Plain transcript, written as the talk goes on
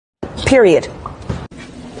Period.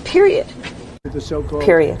 Period. The so-called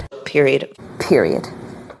period. Period. Period.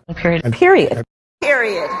 Period. Period.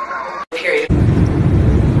 Period. Period.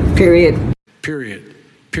 Period. Period.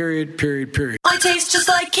 Period. Period. Period. I taste just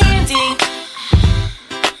like candy.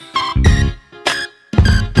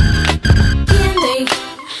 Candy.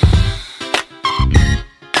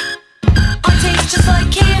 I taste just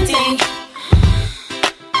like candy.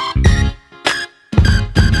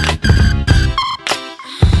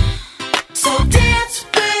 So dance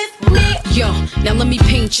with me. Yo, now let me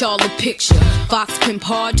paint y'all a picture. Fox pimp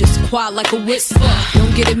hard, just quiet like a whisper.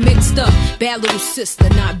 Don't get it mixed up. Bad little sister,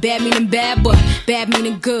 not bad meaning bad, but bad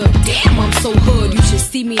meaning good. Damn, I'm so hood. You should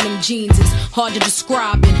see me in them jeans. It's hard to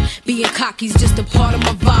describe, and being cocky's just a part of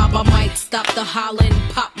my vibe. I might stop the holler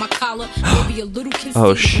and pop my collar. Maybe a little conceit.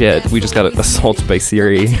 Oh shit, we just got assaulted by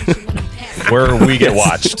Siri. Where we get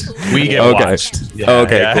watched. We get watched. Yeah,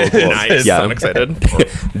 okay, cool. Nice. Yeah. I'm excited.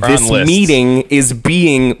 This meeting is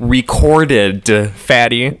being recorded.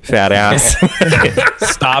 Fatty. Fat ass.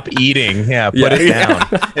 Stop eating. Yeah, put it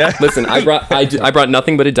down. Yeah. Listen, I brought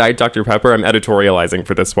nothing but a Diet Dr. Pepper. I'm editorializing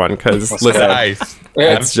for this one because listen, Nice.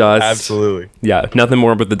 it's just Absolutely. Yeah, nothing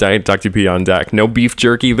more but the Diet Dr. P on deck. No beef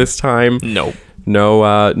jerky this time. Nope.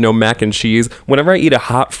 No mac and cheese. Whenever I eat a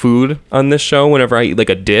hot food on this show, whenever I eat like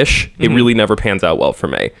a dish, it really never pans out well for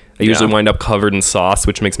me. I usually wind up covered in sauce,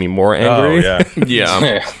 which makes me more angry. Oh, yeah.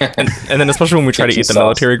 Yeah. and then especially when we try to eat the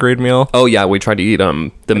military grade meal. Oh yeah, we tried to eat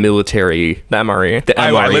the military, The MRE. the I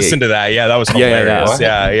MRE. listened to that. Yeah, that was hilarious.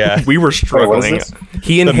 Yeah. We were struggling.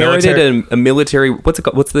 He inherited a military. What's it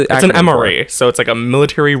called? What's the? It's an acronym for MRE, so it's like a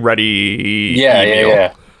military ready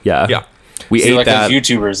meal. Yeah. Yeah. We See, ate like that. those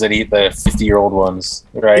YouTubers that eat the 50-year-old ones,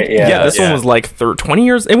 right? Yeah, this one was like 20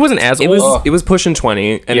 years. It wasn't as old. It was pushing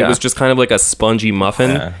 20, and it was just kind of like a spongy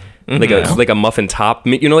muffin, like a muffin top.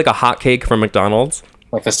 You know, like a hot cake from McDonald's.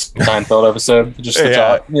 Like the Seinfeld episode, just the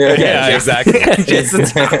top. Yeah, exactly.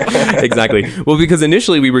 Exactly. Well, because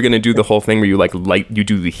initially we were gonna do the whole thing where you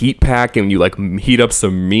do the heat pack and you like heat up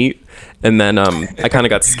some meat, and then I kind of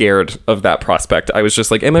got scared of that prospect. I was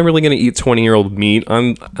just like, am I really gonna eat 20-year-old meat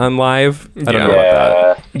on live? I don't know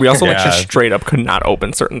about that. We also like just straight up could not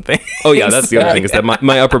open certain things. Oh yeah, that's the other thing is that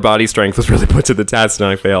my upper body strength was really put to the test and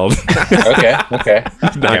I failed. Okay.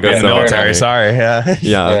 Not Be in the so military. hard. Sorry.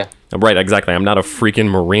 Yeah. Right, exactly. I'm not a freaking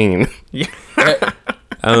Marine.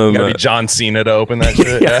 Gotta be John Cena to open that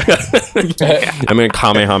shit. I'm gonna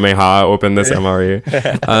Kamehameha open this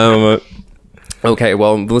MRE. Okay,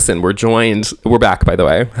 well, listen, we're back, by the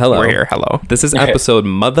way. Hello. We're here. Hello. This is episode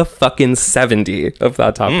motherfucking 70 of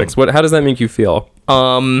Thought Topics. How does that make you feel?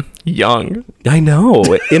 Young. I know.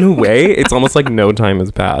 In a way, it's almost like no time has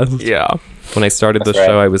passed. Yeah. When I started the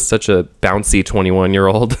show, I was such a bouncy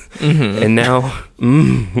 21-year-old. And now,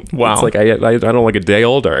 Wow. it's like I don't like a day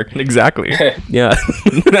older. Exactly. Yeah.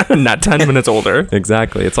 Not 10 minutes older.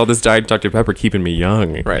 Exactly. It's all this Diet Dr. Pepper keeping me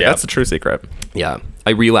young. Right. That's the true secret. Yeah. I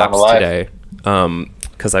relapsed alive. today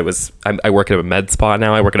because I work at a med spa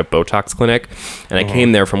now. I work at a Botox clinic, and I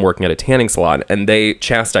came there from working at a tanning salon, and they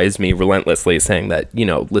chastised me relentlessly, saying that,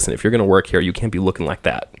 listen, if you're going to work here, you can't be looking like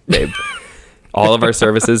that, babe. All of our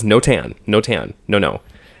services, no tan. No.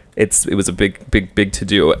 It was a big to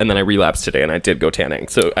do, and then I relapsed today, and I did go tanning,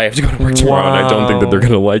 so I have to go to work tomorrow, and I don't think that they're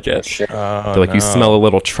gonna like it. They're like, you smell a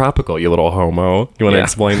little tropical, you little homo. You want to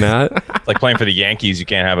explain that? It's like playing for the Yankees. You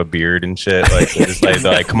can't have a beard and shit. Like,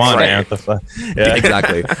 they're like, come on, man. What the fuck? Yeah.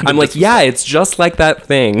 Exactly. I'm like, yeah, it's just like that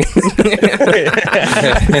thing.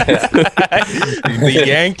 The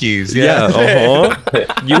Yankees. Yeah.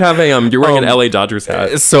 You have you're wearing an LA Dodgers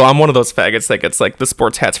hat. So I'm one of those faggots that gets like the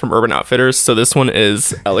sports hats from Urban Outfitters. So this one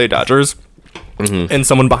is LA Dodgers. And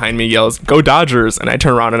someone behind me yells, "Go Dodgers!" And I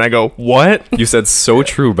turn around and I go, "What?" You said so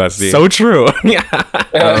true, bestie. So true. Yeah.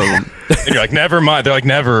 And you're like, never mind. They're like,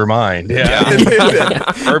 never mind. Yeah.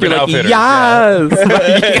 Urban Outfitters. Yes.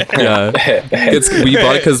 Yeah. We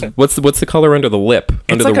bought it because what's the color under the lip,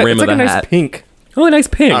 under the rim of the a nice hat? pink. Oh, a nice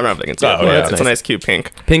pink. I don't know if they can see Oh, it, but yeah. it's a nice cute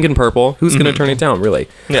pink. Pink and purple. Who's gonna turn it down? Really?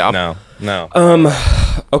 Yeah. No.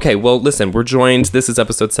 Okay, well, listen, we're joined. This is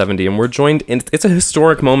episode 70, and we're joined. It's a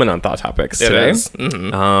historic moment on Thought Topics today. It is.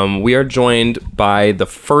 Mm-hmm. We are joined by the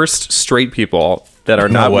first straight people that are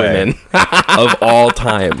not way. women of all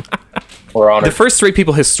time. We're honored. The first straight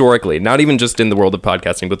people historically, not even just in the world of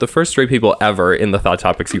podcasting, but the first straight people ever in the Thought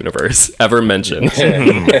Topics universe ever mentioned.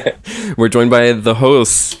 We're joined by the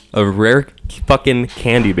hosts of Rare Fucking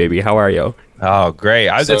Candy, baby. How are you? Oh, great!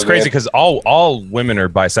 So It's crazy good. because all women are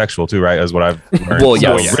bisexual too, right? Is what I've learned. Well,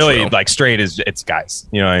 So yes. really, True. like straight is it's guys.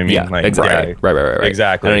 You know what I mean? Yeah, Like, exactly. yeah, Right.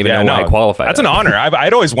 Exactly. I don't even know why I qualify. That's an honor.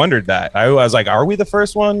 I'd always wondered that. I was like, are we the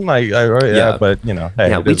first one? Like, Yeah. but you know, hey,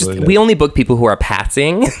 Yeah, it we is what it we is. only book people who are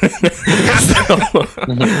passing. Are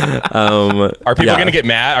people yeah. gonna get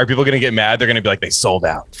mad? Are people gonna get mad? They're gonna be like, they sold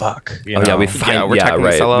out. Fuck. You Oh yeah, know? we we're technically right. We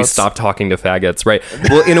sellouts. stopped talking to faggots, right?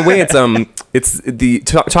 Well, in a way, it's the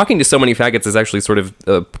talking to so many faggots is actually sort of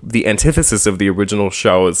the antithesis of the original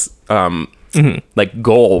show's like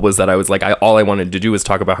goal was that I was like all I wanted to do was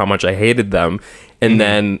talk about how much I hated them, and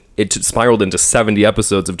then it spiraled into 70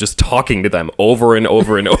 episodes of just talking to them over and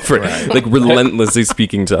over and over, like relentlessly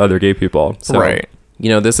speaking to other gay people. So, Right. You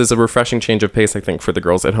know, this is a refreshing change of pace, I think, for the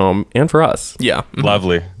girls at home and for us. Yeah.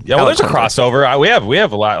 Lovely. Yeah, well, there's a crossover. We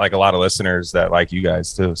have a lot of listeners that like you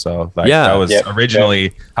guys too. So like, Yeah. that was Yeah.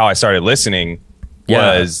 originally how I started listening.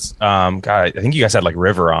 Yeah. Was God, I think you guys had like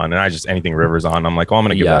River on, and I just anything River's on, I'm like, oh, I'm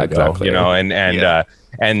gonna give Yeah, that a go, exactly. you know,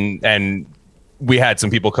 and we had some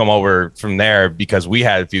people come over from there because we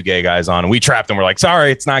had a few gay guys on, and we trapped them. We're like,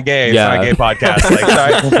 sorry, it's not gay. It's Yeah. not a gay podcast. Like,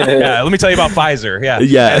 sorry. Yeah, let me tell you about Pfizer. Yeah,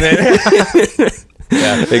 Yeah. And then,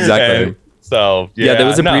 yeah, Exactly. And so Yeah, there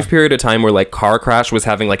was a no. brief period of time where like Car Crash was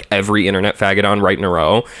having like every internet faggot on right in a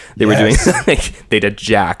row. They were doing Yes. like they did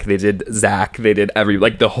Jack, they did Zach, they did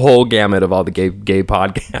like the whole gamut of all the gay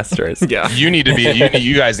podcasters. Yeah. You need to be.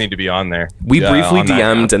 You guys need to be on there. We briefly on that.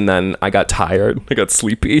 DM'd and then I got tired. I got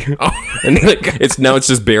sleepy. And like it's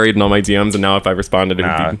just buried in all my DMs. And now if I responded, it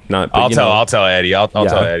would be not. But, I'll you tell. know, I'll tell Eddie. I'll Yeah.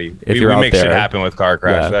 tell Eddie. If we you're out make shit there. happen with Car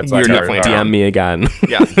Crash. Yeah. That's You're like definitely DM me again.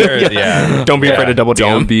 Yeah. Yeah. Don't be afraid to double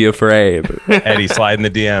Don't DM. be afraid. Eddie sliding the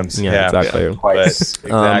DMs. Yeah, exactly. But, Twice.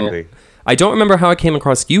 exactly. I don't remember how I came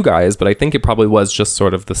across you guys, but I think it probably was just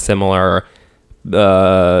sort of the similar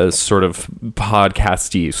sort of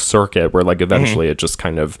podcasty circuit where like eventually it just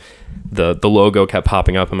kind of the logo kept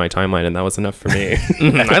popping up in my timeline and that was enough for me.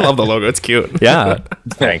 I love the logo. It's cute. Yeah.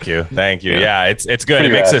 Thank you. Yeah, it's good.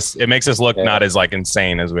 Pretty It makes us look not as like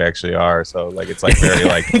insane as we actually are. So like it's like very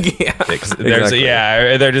like Yeah. Exactly.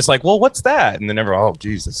 they're just like, well, what's that? And then never, oh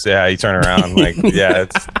Jesus, yeah. You turn around like yeah.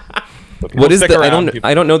 It's What is stick the around,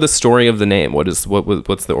 I don't know the story of the name. What's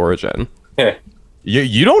the origin?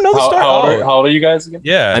 You don't know the How, story? how old are you guys again?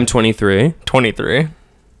 Yeah. I'm 23. 23.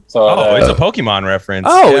 So, Oh, it's a Pokemon reference.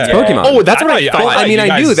 Oh, Yeah. it's Pokemon. Oh, that's what I thought thought. you- I mean, you I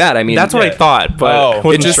guys- knew that. I mean, That's what I yeah. thought, but Oh.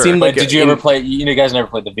 wasn't It just sure. seemed But like did you ever play? You guys never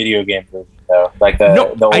played the video game version though, like the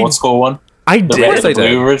No, the I- old school one, I the did. red and I did.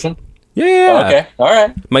 blue version. Yeah. Okay, all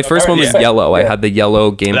right. My first one was Yeah. yellow. I Yeah. had the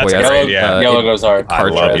yellow Game That's Boy. great, Yellow, yeah. yellow goes hard. I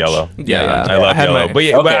love Cartridge. yellow. Yeah. I love I had yellow. my- But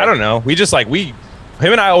Okay. I don't know. We just like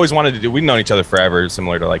him and I always wanted to do. We've known each other forever,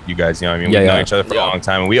 similar to like you guys. You know what I mean? Yeah, We've yeah. known each other for a long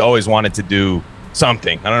time, and we always wanted to do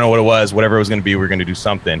something. I don't know what it was. Whatever it was going to be, we were going to do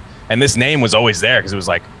something. And this name was always there because it was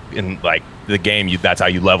like in like the game. That's how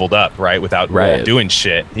you leveled up, right? Without Right. doing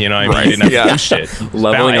shit. You know what I mean? Right. You didn't have to Yeah. do shit.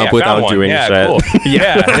 Leveling up I without found one. doing yeah, shit. Cool.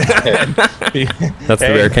 Yeah. That's the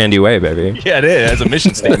Hey. rare candy way, baby. Yeah, it is. It's a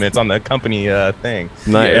mission statement. It's on the company thing.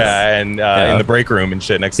 Nice. Yeah, and in the break room and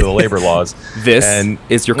shit next to the labor laws. This And-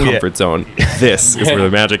 is your yeah. comfort zone. This is where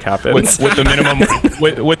the magic happens. with the minimum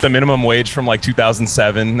with the minimum wage from like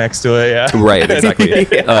 2007 next to it. Yeah. Right, exactly.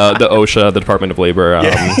 The OSHA, the Department of Labor.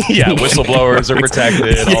 Yeah, whistleblowers are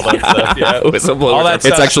protected. All that stuff. Yeah. Whistleblowers. All that It's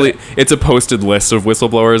stuff. actually it's a posted list of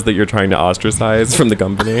whistleblowers that you're trying to ostracize from the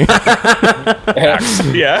company.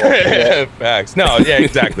 Yeah. Facts. No. Yeah.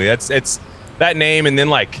 Exactly. It's that name, and then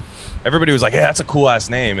like everybody was like, "Yeah, that's a cool ass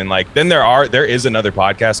name." And like then there is another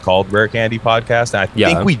podcast called Rare Candy Podcast, and I Yeah.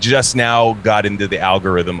 think we just now got into the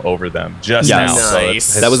algorithm over them. Just Yes. now. So Nice.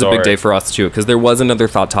 it's That was a big historic. day for us too, because there was another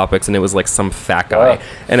Thought Topics, and it was like some fat guy,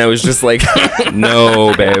 and I was just like,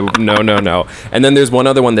 "No, babe, no." And then there's one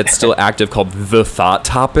other one that's still active called The Thought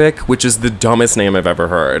Topic, which is the dumbest name I've ever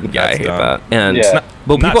heard. Yeah, I That's hate dumb. that. And Yeah. It's not-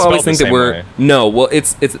 well, not people always spelled think the that same we're way. no. Well,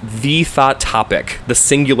 it's the Thought Topic, the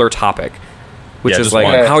singular topic, which Yeah, is just like,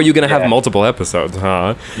 one. how are you gonna have Yeah. multiple episodes,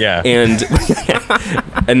 huh? Yeah. And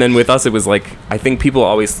and then with us, it was like I think people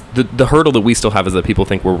always the hurdle that we still have is that people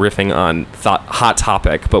think we're riffing on Hot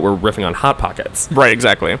Topic, but we're riffing on Hot Pockets. Right,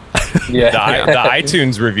 exactly. Yeah. The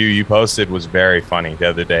iTunes review you posted was very funny the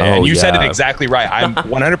other day, Oh, and you said it yeah. exactly right. I'm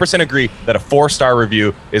 100% agree that a 4-star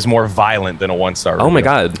review is more violent than a 1-star review. Oh my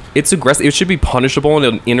God, it's aggressive. It should be punishable in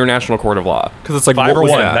an international court of law. Because it's like 5 what or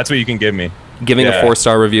was 1. that? That's what you can give me. Giving Yeah. a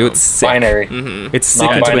 4-star review, it's sick. Binary. It's sick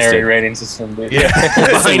and Non-binary twisted. rating system, dude. Yeah.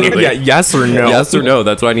 Absolutely. Yeah, yes or no. Yes or no?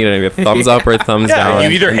 That's what I need. I need a thumbs up or a thumbs Yeah, down. you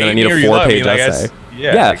either and then I hate need me or a you love me. 4-page Like, essay.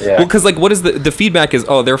 yeah. Yeah. Yeah. Well, because like, what is the feedback is?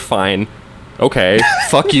 Oh, they're fine. Okay,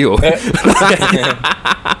 fuck you.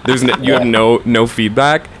 You have no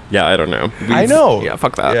feedback. Yeah, I don't know. I know. Yeah,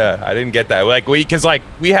 fuck that. Yeah, I didn't get that. Like because like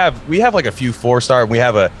we have like a few 4-star. We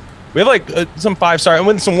have like some 5-star and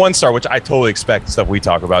then some 1-star, which I totally expect stuff we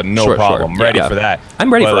talk about. No Sure, problem. sure. Ready Yeah. for that.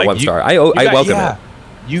 I'm ready But, for like, a 1-star. you I got- welcome yeah.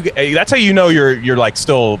 it. That's how you know you're like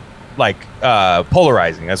still like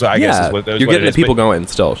polarizing. That's what I guess is what you're what getting it the is. people But- going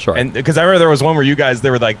still. Sure. And because I remember there was one where you guys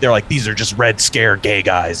they're like these are just red scare gay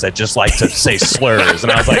guys that just like to say slurs,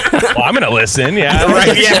 and I was like, well, I'm gonna listen. Yeah,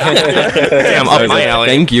 right. Yeah. Damn, I up was my like, alley.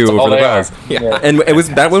 thank you all for the they are. buzz. Yeah. And it was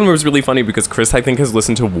that one was really funny because Chris, I think, has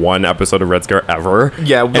listened to one episode of Red Scare ever.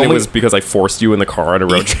 Yeah, and it was because I forced you in the car on a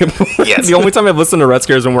road trip. Yeah, the only time I've listened to Red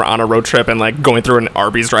Scare is when we're on a road trip and like going through an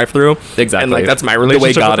Arby's drive-through. Exactly. And like that's my the way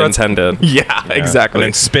relationship God with Red Scare. intended. Yeah, exactly. And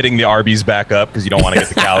then spitting the Arby's back up because you don't want to get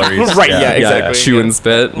the calories. Right, yeah, exactly. Chew and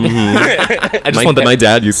spit. Mhm. I just want My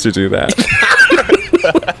dad used to do that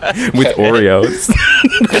with Oreos.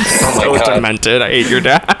 so God. demented. I hate your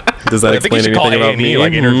dad. Does that I think you explain should call anything about A&E, me?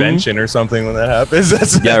 like Mhm. intervention or something when that happens.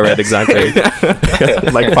 That's Yeah, right. Exactly.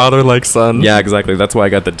 Like father, like son. Yeah, exactly. That's why I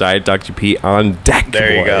got the Diet Dr. P on deck.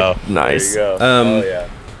 There you boy. go. Nice. There you go. Um,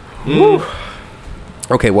 yeah.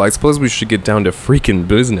 Okay, well, I suppose we should get down to freaking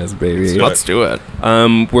business, baby. Let's do it.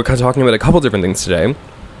 We're talking about a couple different things today.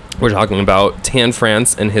 We're talking about Tan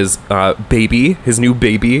France and his baby, his new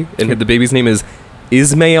baby, and the baby's name is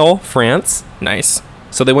Ismail France. Nice.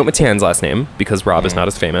 So they went with Tan's last name because Rob is not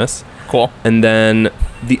as famous. Cool. And then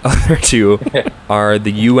the other two are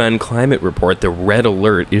the UN climate report, the red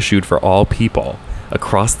alert issued for all people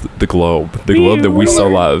across the globe that we so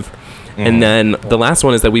love. And then the last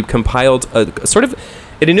one is that we've compiled a sort of,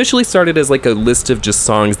 it initially started as like a list of just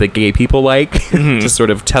songs that gay people like to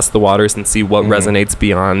sort of test the waters and see what resonates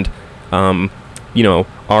beyond,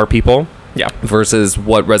 our people. Yeah. Versus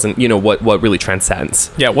what what really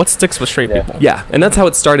transcends. Yeah. What sticks with straight people? Yeah, and that's how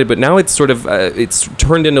it started. But now it's sort of it's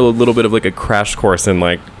turned into a little bit of like a crash course in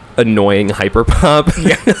like annoying hyperpop.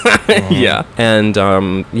 Yeah. And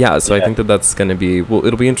so I think that's going to be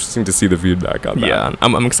it'll be interesting to see the feedback on that. Yeah.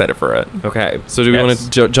 I'm excited for it. Okay, so do we Yes.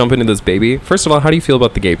 want to jump into this baby? First of all, how do you feel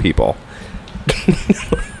about the gay people?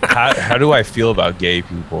 How do I feel about gay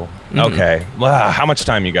people? Okay. Well, how much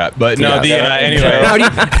time you got? But no, Yeah. anyway.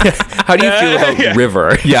 How do you feel about Yeah.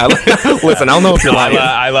 River? Yeah. Listen, I don't know if you're lying.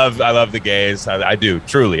 I love the gays. I do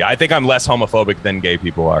truly. I think I'm less homophobic than gay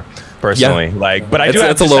people are, personally. Yeah. Like, but I do.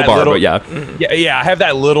 It's have a low that bar, little- but yeah. Yeah. I have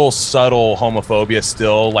that little subtle homophobia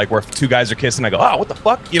still, like where if two guys are kissing, I go, "Oh, what the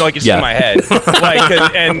fuck?" You know, like it's just Yeah. in my head,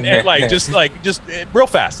 like and like just real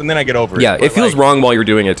fast, and then I get over it. Yeah, But, it feels like, wrong while you're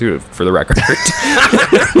doing it too, for the record.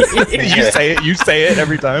 You say it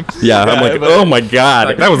every time. Yeah, I'm like, but- oh my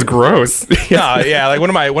god, that was gross. Yeah. Like one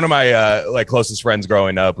of my like closest friends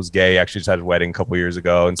growing up was gay. Actually, just had a wedding a couple years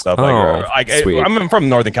ago and stuff. Like, sweet. I'm from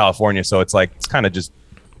Northern California, so it's like it's kind of just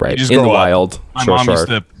Right, you just in the grow up. wild. My Sure, mom sure. used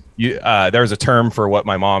to. There was a term for what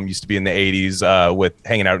my mom used to be in the '80s with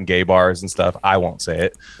hanging out in gay bars and stuff. I won't say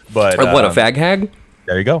it, but What, a fag hag?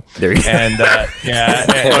 There you go. There you go. And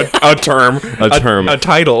yeah, A term. A term. A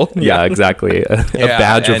title. Yeah, exactly. A Yeah,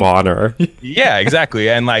 badge of and- honor. yeah, exactly.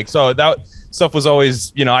 And like so that stuff was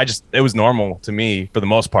always, it was normal to me for the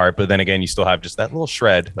most part. But then again, you still have just that little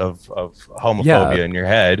shred of homophobia Yeah. in your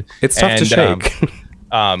head. It's tough to shake.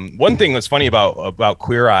 One thing that's funny about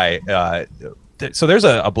Queer Eye, so there's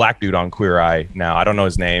a black dude on Queer Eye now. I don't know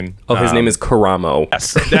his name. Oh, his name is Karamo.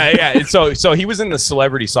 Yes. Yeah. So he was in the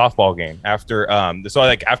celebrity softball game after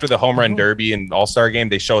after the home run derby and all-star game,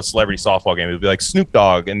 they show a celebrity softball game. It would be like Snoop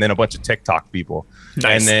Dogg and then a bunch of TikTok people.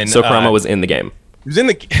 Nice. And then So Karamo was in the game. he was in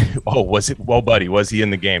the was it? Well, buddy, was he in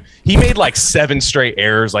the game? He made like 7 straight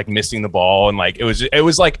errors, like missing the ball, and like it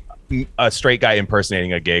was like a straight guy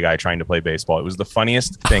impersonating a gay guy trying to play baseball. It was the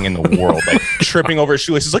funniest thing in the world. Like tripping over his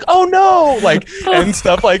shoelaces, like, oh no, like and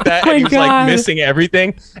stuff like that. And he was like missing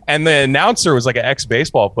everything. And the announcer was like an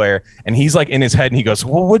ex-baseball player, and he's like in his head, and he goes,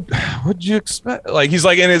 "Well, what'd you expect?" Like he's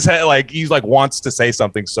like in his head, like he's like wants to say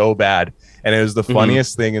something so bad, and it was the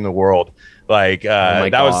funniest thing in the world. Like my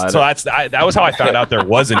that was God. so that was how I found out there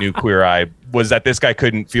was a new Queer Eye, was that this guy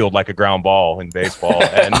couldn't field like a ground ball in baseball,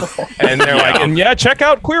 and they're like, and check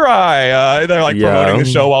out Queer Eye. They're like promoting the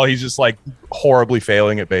show while he's just like horribly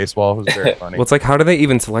failing at baseball. It was very funny. Well, it's like, how do they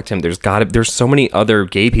even select him? There's so many other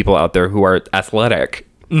gay people out there who are athletic.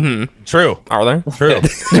 True. Are there? True.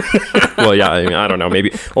 Well, yeah, I mean, I don't know.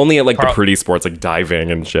 Maybe only at like the Carl- pretty sports, like diving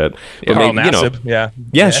and shit. But Carl maybe, Nassib. Yeah.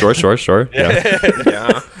 Yeah, sure. Yeah.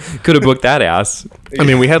 Yeah. Could have booked that ass. I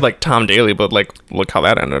mean, we had like Tom Daly, but like, look how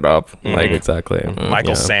that ended up. Like, exactly. Michael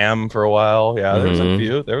Yeah. Sam for a while. Yeah, there was a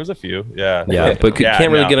few. There was a few. Yeah. Yeah, but Yeah,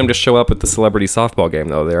 can't really no. get them to show up at the celebrity softball game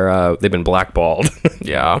though. They've been blackballed.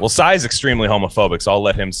 yeah. Well, Sai's extremely homophobic, so I'll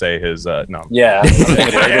let him say his. No. Yeah.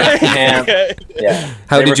 Yeah.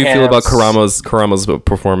 How did you feel about Camps. Karama's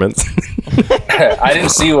performance? I didn't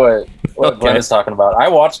see what Glenn is talking about.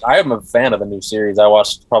 I am a fan of the new series. I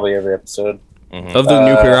watched probably every episode. Of the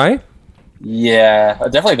new Queer Eye? Yeah,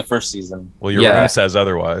 definitely the first season. Well, your room says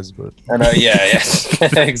otherwise, but. I know. Yeah.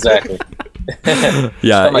 Exactly. Yeah,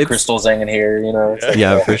 Got my crystals hanging here. You know. It's like,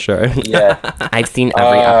 Yeah, for sure. Yeah. I've seen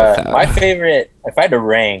every episode. My favorite, if I had to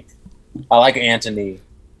rank, I like Anthony.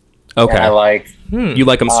 Okay. And I like. You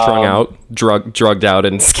like them strung out, drugged out,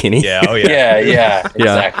 and skinny. Yeah. Oh yeah. Yeah.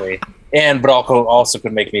 Exactly. And but also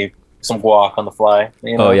could make me some guac on the fly.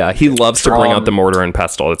 You know? Oh yeah, he loves to bring out the mortar and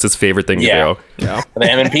pestle. It's his favorite thing to do. Yeah.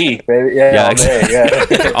 The M&P, baby. Yeah. All day.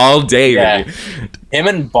 Yeah. All day. Yeah. Baby. Him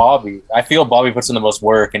and Bobby. I feel Bobby puts in the most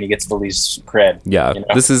work and he gets the least cred. Yeah, you know?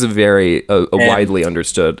 this is a very widely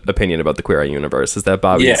understood opinion about the Queer Eye universe. Is that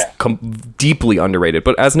Bobby is deeply underrated,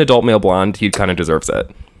 but as an adult male blonde, he kind of deserves it.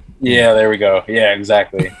 Yeah, there we go. Yeah,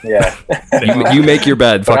 exactly. Yeah. You make your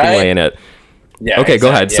bed, fucking lay in it. Yeah. Okay, go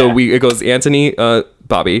ahead. Yeah. So it goes Anthony,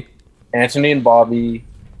 Bobby. Anthony and Bobby.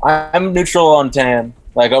 I'm neutral on Tan.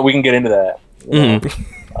 Like we can get into that. You know?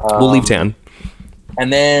 We'll leave Tan.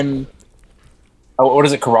 And then, what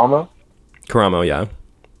is it? Karamo. Karamo, yeah.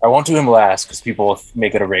 I won't do him last because people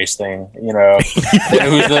make it a race thing, you know.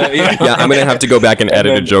 Yeah, I'm gonna have to go back and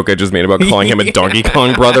edit a joke I just made about calling him a Donkey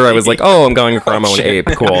Kong brother. I was like, oh, I'm calling Karamo an ape.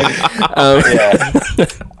 Cool.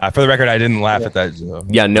 For the record, I didn't laugh at that joke.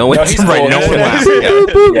 Yeah, no one. he's Right, cool. no one laughed.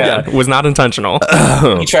 Yeah. It was not intentional.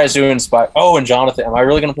 He tries to inspire. Oh, and Jonathan. Am I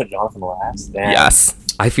really going to put Jonathan last? Damn. Yes.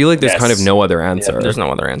 I feel like there's Yes. kind of no other answer. There's no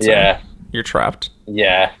other answer. Yeah. You're trapped.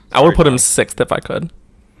 Yeah. I would put him 6th if I could.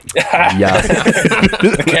 Yeah.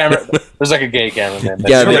 The camera. There's like a gay cameraman.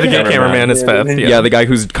 Yeah, The the gay cameraman is 5th. Yeah, the guy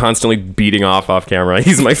who's constantly beating off camera.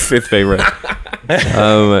 He's my 5th favorite.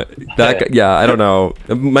 I don't know.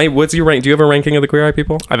 What's your rank? Do you have a ranking of the Queer Eye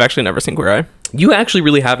people? I've actually never seen Queer Eye. You actually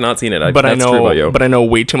really have not seen it. But I That's true about you. know, but I know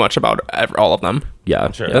way too much about all of them.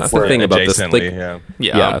 Yeah, Sure. that's the We're thing about this. Adjacently, Like,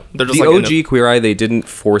 yeah. yeah, They're just the like OG Queer Eye, they didn't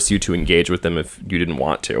force you to engage with them if you didn't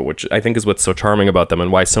want to, which I think is what's so charming about them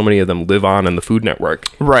and why so many of them live on in the Food Network.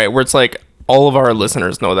 Right, where it's like all of our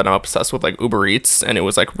listeners know that I'm obsessed with like Uber Eats, and it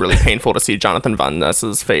was like really painful to see Jonathan Van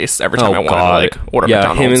Ness's face every time I wanted to like order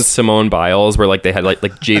McDonald's. him and Simone Biles, where like they had like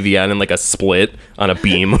JVN and like a split on a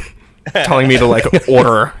beam. telling me to like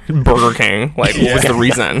order Burger King. Like, what was the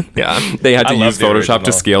reason? Yeah, They had to I love use the Photoshop to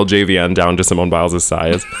original. scale JVN down to Simone Biles'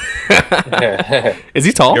 size. is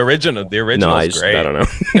he tall? The original No, is great. I don't know.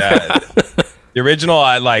 Yeah. The original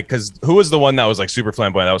I like because who was the one that was like super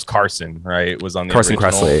flamboyant? That was Carson, right? Was on the Carson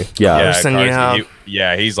original. Kressley. Yeah. Carson,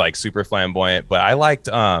 yeah. He's like super flamboyant. But I liked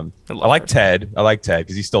I like Ted. I like Ted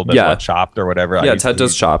because he still does Yeah. like Chopped or whatever. Yeah, Ted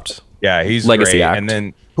does Chopped. Yeah, he's Legacy great. act. And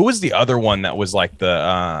then who was the other one that was like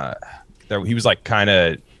he was like kind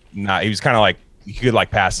of not. He was kind of like he could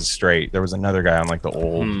like pass it straight. There was another guy on like the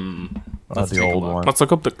old. The old one. Let's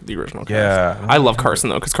look up the original cast. Yeah. I love Carson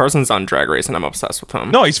though, because Carson's on Drag Race, and I'm obsessed with him.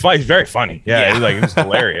 No, he's fine. He's very funny. Yeah, he's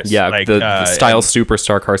hilarious. Yeah, like, the style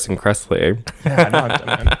superstar Carson Kressley. Yeah,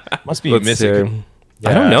 no, must be Let's missing. see.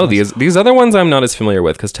 I don't know these other ones. I'm not as familiar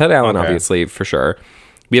with because Ted Allen, Okay. obviously, for sure.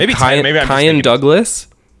 We have Maybe Ted- maybe I'm just Kyan thinking- Douglas.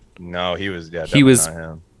 No, he was. Yeah, He was- not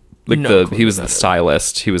him. Like No he clue was who the that is.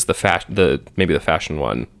 stylist. He was the maybe the fashion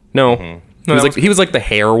one. No. Mm-hmm. He was he was like the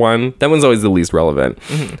hair one. That one's always the least relevant.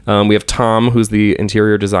 We have Tom, who's the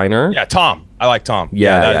interior designer. Yeah, Tom. I like Tom.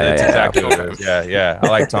 Yeah, that's yeah. exactly what it is. Yeah. I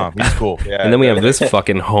like Tom. He's cool. Yeah. And then we have this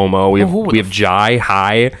fucking homo. We have Jai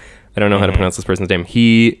Hai. I don't know how to pronounce this person's name.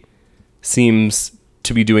 He seems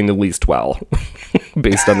to be doing the least well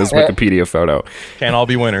based on this Wikipedia photo. Can't all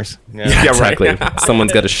be winners. Yeah. Yeah, exactly.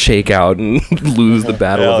 Someone's got to shake out and lose the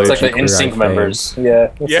battle. Yeah, of It's like the Queer Eye NSYNC fame. members.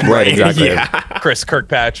 Yeah. Yeah. Right, exactly. Chris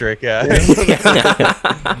Kirkpatrick. Yeah.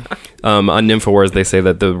 On Nymphowars, they say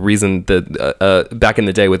that the reason that back in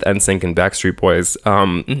the day with NSYNC and Backstreet Boys,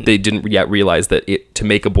 they didn't yet realize that to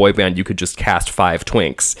make a boy band, you could just cast 5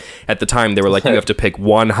 twinks. At the time, they were like, you have to pick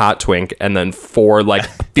 1 hot twink and then 4 like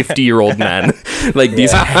 50-year-old men, like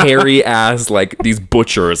these hairy ass, like these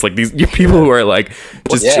butchers, like these people who are like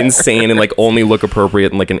just insane and like only look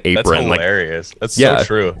appropriate in like an That's apron. Like, hilarious. That's Yeah. so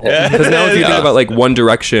true. because now if you think about like One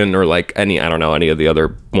Direction or like any of the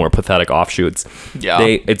other more pathetic offshoots,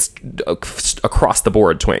 it's across the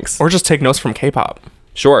board twinks. Or just take notes from K-pop.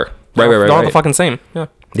 Sure. Right. They're all the fucking same. Yeah.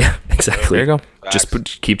 Yeah, exactly. There you go.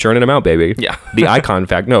 Just keep churning them out, baby. Yeah. The icon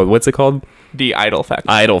fact. No, what's it called? The Idol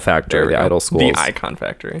Factory. Idol Factory, There we the go. Idol schools. The Icon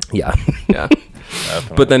Factory. Yeah. Yeah.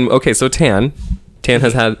 But then, okay, so Tan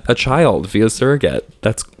has had a child via surrogate.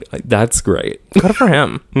 That's great. Good for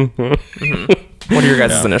him. Mm-hmm. What are your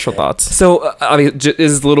guys' initial thoughts? So, I mean,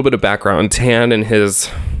 is a little bit of background. Tan and his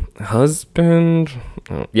husband,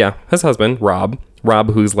 his husband, Rob,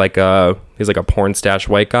 who's like he's like a porn stash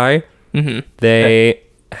white guy. Mm-hmm. They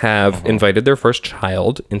have invited their first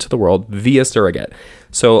child into the world via surrogate.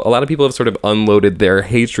 So a lot of people have sort of unloaded their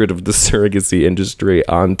hatred of the surrogacy industry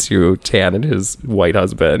onto Tan and his white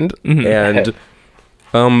husband. And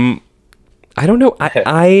I don't know.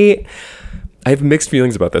 I have mixed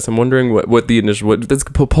feelings about this. I'm wondering what the initial... let's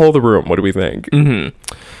poll the room. What do we think?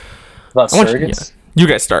 About surrogates? You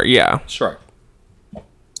guys start, yeah. Sure.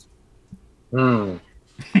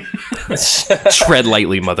 Tread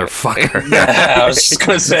lightly, motherfucker. I was just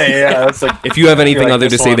gonna say, yeah. It's like, If you have anything like other to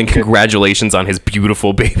this say one than could- congratulations on his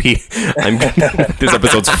beautiful baby, this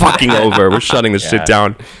episode's fucking over. We're shutting this shit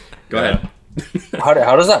down. Go ahead. how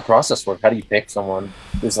does that process work? How do you pick someone?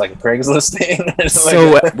 Is it like a Craigslist thing?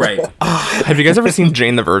 So right. Have you guys ever seen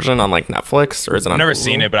Jane the Virgin on like Netflix, or is it on I've never Hulu?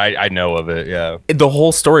 seen it, but I know of it. Yeah. The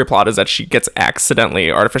whole story plot is that she gets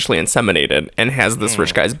accidentally artificially inseminated and has this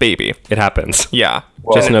rich guy's baby. It happens. Yeah.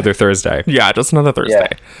 Just another Thursday. Yeah, just another Thursday.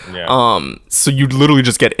 Yeah. So you literally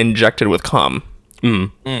just get injected with cum.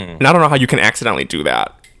 And I don't know how you can accidentally do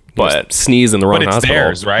that, but Sneeze in the wrong But it's hospital.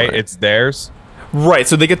 theirs, right? It's theirs. right.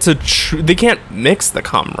 So they get to they can't mix the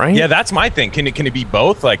cum, right? Yeah, that's my thing. Can it be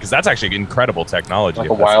both? Like, because that's actually incredible technology. like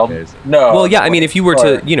if a that's the wild. case. No. Well, yeah, I mean, if you were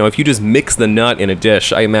to, Or- if you just mix the nut in a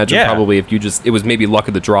dish, I imagine Yeah. probably if you just, it was maybe luck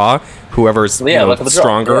of the draw, whoever's Yeah, luck of the draw,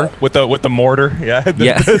 stronger. yeah. With the mortar, yeah.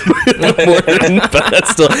 Yeah. But that's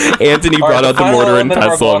still, Anthony brought out the mortar and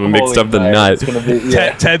pestle and mixed up the nut. It's gonna be,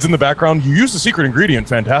 yeah. Ted's in the background. You used the secret ingredient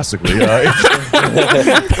fantastically.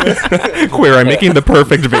 Queer, I'm making the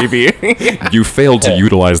perfect baby. You failed to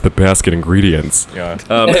utilize the basket ingredients. yeah.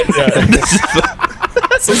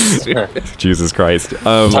 Jesus Christ.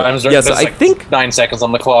 Times are yeah, so there's I like think 9 seconds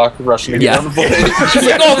on the clock, rushing to get Yeah. on the board. she's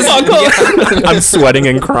like, oh, fuck. I'm sweating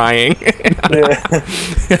and crying.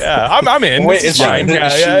 Yeah, I'm in. Wait, This is is fine. she- Yeah,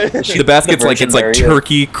 is she- yeah. is she The basket's the like, it's like Virgin Mary?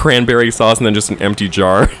 turkey, cranberry sauce, and then just an empty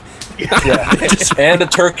jar. Yeah. And a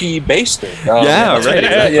turkey baster. Yeah, right.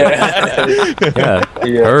 Yeah. Yeah.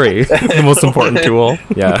 Yeah. Hurry. The most important tool.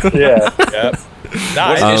 Yeah. Yeah. Yep.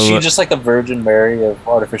 Nice. Is she just like the Virgin Mary of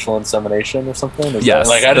artificial insemination or something? Is Yes,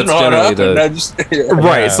 that, like I didn't that's know how to generally happen. the- I just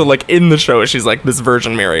Right, Yeah. so like in the show, she's like this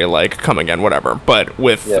Virgin Mary, like come again, whatever. But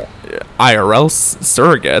with Yeah. IRL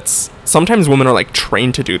surrogates, sometimes women are like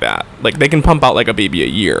trained to do that. Like they can pump out like a baby a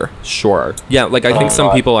year. Sure. Yeah, like I think some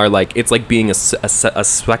God. people are like, it's like being a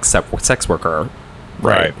sex worker.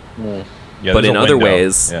 Right. Mm. Yeah, But there's in a other window.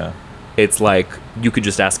 ways- Yeah. It's like you could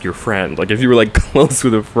just ask your friend. Like if you were like close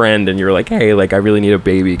with a friend and you're like, hey, like I really need a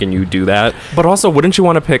baby, can you do that? But also, wouldn't you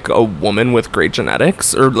want to pick a woman with great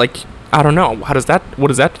genetics, or like I don't know, what does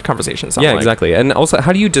that conversation sound Yeah, like? exactly. And also,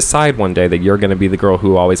 how do you decide one day that you're going to be the girl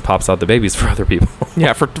who always pops out the babies for other people?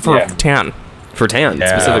 Yeah, for Yeah. Tan. For Tan Yeah.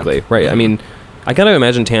 specifically, right? I mean, I gotta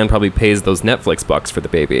imagine Tan probably pays those Netflix bucks for the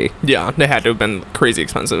baby. Yeah, they had to have been crazy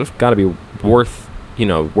expensive. Got to be worth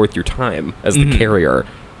your time as the carrier.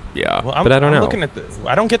 Yeah. Well, But I don't I'm know. Looking at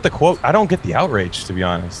I don't get the quote. I don't get the outrage, to be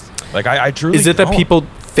honest. Like I truly. Is it that don't. people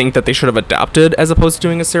think that they should have adopted as opposed to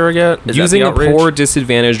doing a surrogate? Is that Using the a outrage? poor,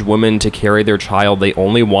 disadvantaged woman to carry their child they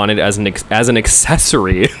only wanted as an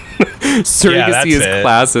accessory. Surrogacy that's is it.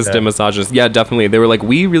 classist Yeah. and misogynist. Yeah, definitely. They were like,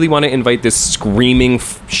 we really want to invite this screaming,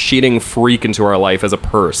 shitting freak into our life as a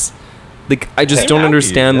purse. Like, I just Hey, don't happy,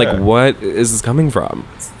 understand. yeah. Like, what is this coming from?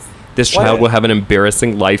 This child will have an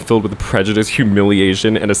embarrassing life filled with prejudice,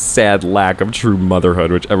 humiliation, and a sad lack of true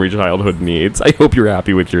motherhood, which every childhood needs. I hope you're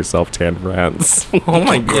happy with yourself, Tan France. Oh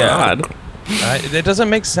my god. It doesn't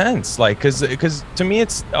make sense. Like, because to me,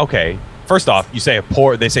 it's okay. First off, they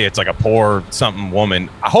say it's like a poor something woman.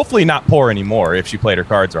 Hopefully not poor anymore if she played her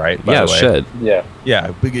cards right. By Yeah, the way. should. Yeah.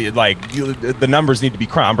 Yeah, the numbers need to be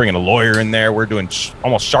crime. I'm bringing a lawyer in there. We're doing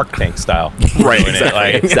almost Shark Tank style. Right, Doing it,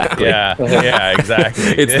 like, exactly. Yeah, exactly.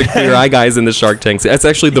 It's the Queer Eye guys in the Shark Tanks. That's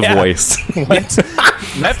actually the Yeah. voice. What?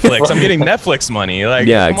 Netflix. I'm getting Netflix money. Like,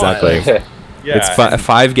 Yeah, come on. exactly. Yeah, It's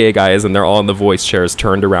five gay guys, and they're all in the voice chairs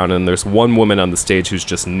turned around, and there's one woman on the stage who's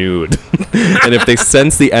just nude. And if they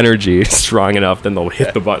sense the energy strong enough, then they'll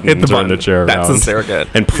hit the button and turn the chair That's around a surrogate.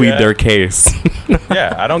 and plead Yeah. their case.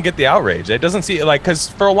 yeah, I don't get the outrage. It doesn't see like because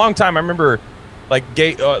for a long time I remember like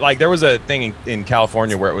gay like there was a thing in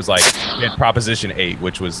California where it was like we had Proposition 8,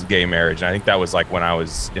 which was gay marriage, and I think that was like when I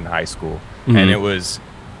was in high school, and it was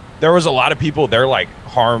there was a lot of people. They're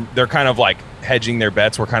kind of like hedging their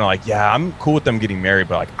bets. We're kind of like, yeah, I'm cool with them getting married,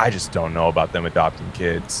 but like, I just don't know about them adopting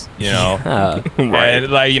kids, you know? Right.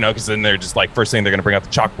 And like, you know, because then they're just like, first thing they're gonna bring out the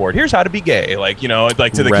chalkboard. Here's how to be gay, like, you know,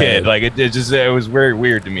 like to the kid. Like it was very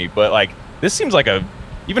weird to me. But like, this seems like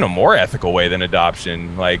even a more ethical way than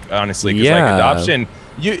adoption. Like honestly, because like adoption,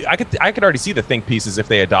 I could already see the think pieces if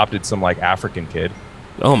they adopted some like African kid.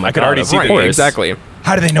 Oh my I could God, already see exactly.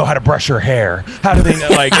 How do they know how to brush her hair? How do they know?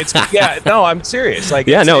 Like, it's no, I'm serious. Like,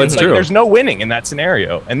 it's like, true. There's no winning in that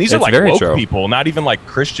scenario, and these are like very woke true. people, not even like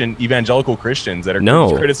evangelical Christians that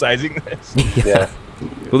are criticizing this.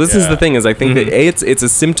 Well, this is the thing: is I think that it's a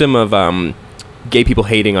symptom of gay people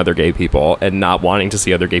hating other gay people and not wanting to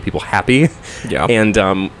see other gay people happy. Yeah,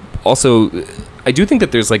 and also, I do think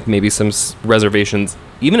that there's like maybe some reservations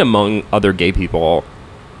even among other gay people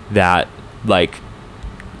that like.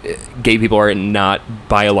 Gay people are not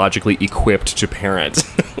biologically equipped to parent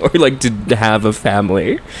or like to have a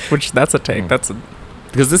family, which that's a take.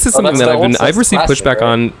 Because this is something that I've received pushback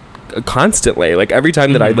on constantly. Like every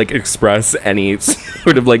time that I like express any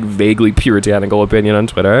sort of like vaguely puritanical opinion on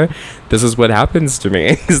Twitter, this is what happens to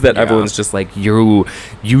me. Is that everyone's just like, you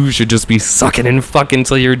should just be sucking and fucking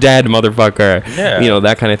till you're dead, motherfucker. Yeah. You know,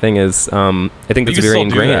 that kind of thing is I think that's very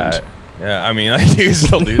ingrained. Yeah, I mean, like, you can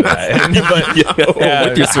still do that. But, yeah,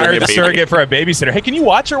 hire the surrogate for a babysitter. Hey, can you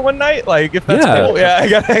watch her one night? Like, if that's cool. Yeah, I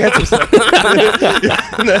got some stuff.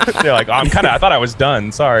 They're like, I thought I was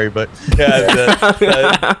done. Sorry, but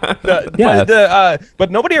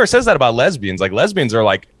but nobody ever says that about lesbians. Like, lesbians are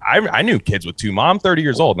like, I knew kids with two moms. I'm 30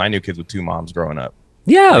 years old, and I knew kids with two moms growing up.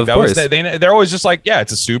 Yeah, like, of course. They're always just like, yeah,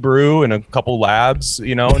 it's a Subaru and a couple labs,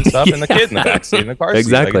 you know, and stuff, and the kid in the backseat in the car seat.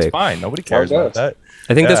 Exactly. Like, it's fine. Nobody cares about that.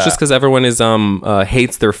 I think that's just because everyone is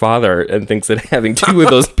hates their father and thinks that having two of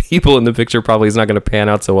those people in the picture probably is not going to pan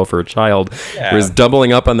out so well for a child. Yeah. Whereas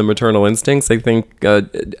doubling up on the maternal instincts, I think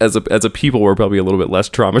as a people, we're probably a little bit less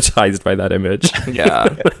traumatized by that image. Yeah,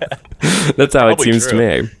 that's how it seems to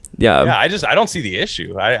me. Yeah, I don't see the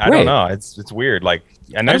issue. I don't know. It's weird. Like,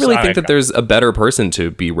 and I really think that there's a better person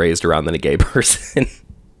to be raised around than a gay person.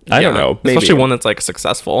 I don't know, especially one that's like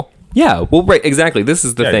successful. Yeah, well, right, exactly. This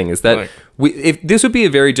is the thing, is that if this would be a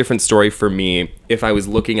very different story for me if I was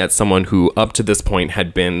looking at someone who up to this point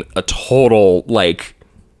had been a total, like,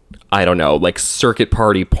 I don't know, like circuit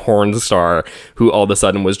party porn star who all of a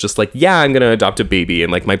sudden was just like, yeah, I'm going to adopt a baby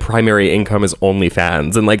and like my primary income is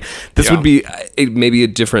OnlyFans. And like, this would be maybe a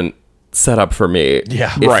different setup for me.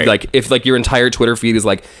 Yeah, if your entire Twitter feed is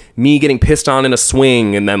like me getting pissed on in a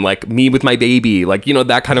swing and then like me with my baby, like, you know,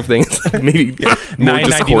 that kind of thing. It's like maybe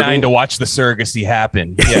 $9.99 to watch the surrogacy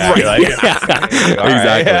happen. Yeah,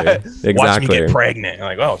 exactly. Watch me get pregnant. You're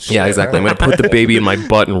like, oh shit. Yeah, exactly. I'm gonna put the baby in my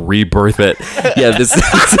butt and rebirth it. Yeah, this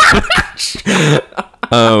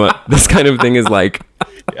this kind of thing is like.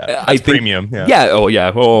 Yeah, I think premium. Yeah. Oh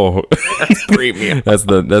yeah. Oh, that's premium. That's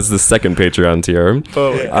the second Patreon tier.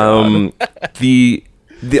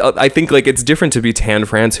 I think like it's different to be Tan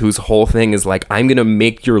France, whose whole thing is like, I'm gonna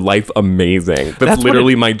make your life amazing. That's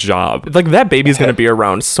literally my job. Like, that baby's gonna be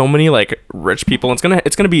around so many like rich people. It's gonna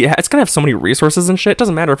have so many resources and shit. It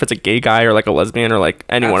doesn't matter if it's a gay guy or like a lesbian or like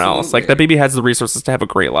anyone else. Like, that baby has the resources to have a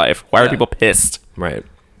great life. Why are people pissed? Right.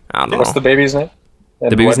 I don't know. What's the baby's name?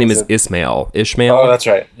 The baby's name is Ishmael. Oh, that's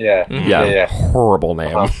right. Yeah. Yeah. Horrible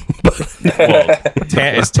name.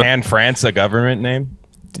 Is Tan France a government name?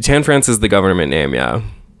 Tan France is the government name. Yeah.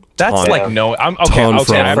 That's like no. I'm okay.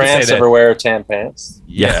 Tan France ever wear tan pants?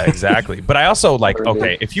 Yeah, exactly. But I also like,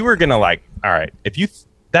 okay, if you were gonna like, all right, if you.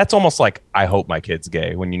 That's almost like, I hope my kid's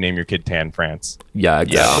gay when you name your kid Tan France. Yeah,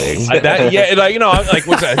 exactly. Like, you know, like,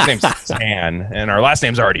 what's that? His name's Tan, and our last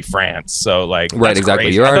name's already France. So like, right, exactly.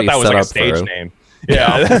 Crazy. You're already I thought that was set like a up stage name.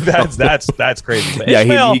 Yeah, that's crazy. But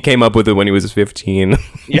yeah, he came up with it when he was 15.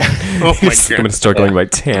 Yeah. Oh my God. I'm gonna start going by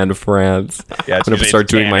Tan France. Yeah, I'm gonna start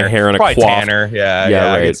doing my hair in a coif. Tanner.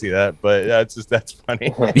 Yeah, I can see that. But that's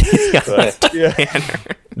funny.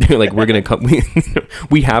 They're like, we're gonna come.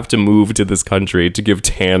 We have to move to this country to give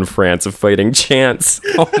Tan France a fighting chance.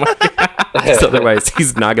 Oh my God. Otherwise,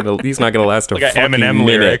 he's not gonna last a like fucking Eminem minute.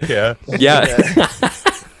 Lyric. Yeah.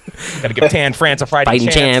 Gotta give Tan France a fighting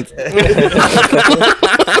chance.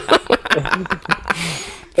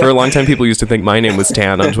 For a long time, people used to think my name was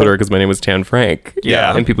Tan on Twitter because my name was Tan Frank.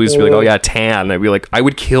 Yeah. And people used to be like, oh yeah, Tan. I'd be like, I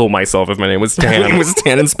would kill myself if my name was Tan. It was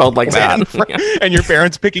Tan and spelled like that. And your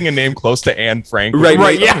parents picking a name close to Anne Frank.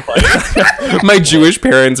 Right, yeah. My Jewish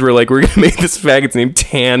parents were like, we're going to make this faggot's name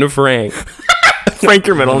Tan Frank. Frank,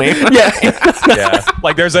 your middle name. Yeah,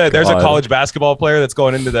 like there's a God. college basketball player that's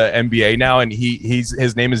going into the NBA now, and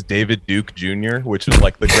his name is David Duke Jr., which is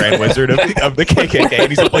like the Grand Wizard of the KKK, and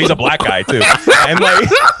he's a black guy too, and like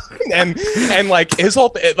and like his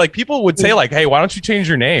whole like people would say like, hey, why don't you change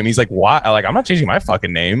your name? He's like, why? Like, I'm not changing my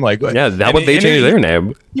fucking name. Like, Yeah, that would they change their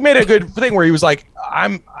name. He made a good thing where he was like,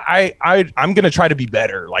 I'm gonna try to be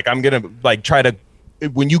better. Like, I'm gonna like try to.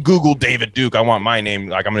 When you Google David Duke, I want my name.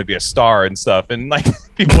 Like, I'm gonna be a star and stuff. And like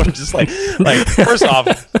people are just like first off,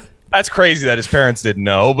 that's crazy that his parents didn't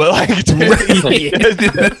know. But like,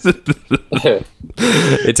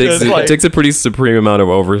 it takes a pretty supreme amount of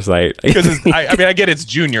oversight. because I mean, I get it's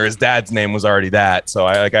Junior. His dad's name was already that, so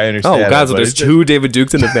I understand. Oh God, so but there's it's two David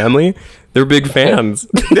Dukes in the family. They're big fans.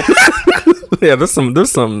 Yeah, there's some.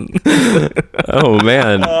 Oh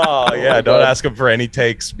man. Oh yeah, don't ask him for any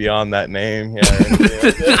takes beyond that name. Yeah.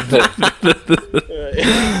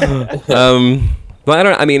 Well, I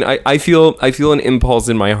don't. I mean, I feel an impulse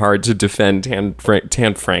in my heart to defend Tan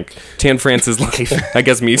France's life. I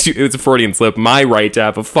guess me too. It's a Freudian slip. My right to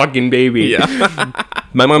have a fucking baby. Yeah.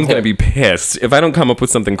 My mom's gonna be pissed if I don't come up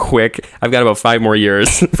with something quick. I've got about 5 more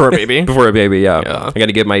years For a baby? Before a baby. Yeah. Yeah. I got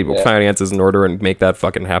to get my finances in order and make that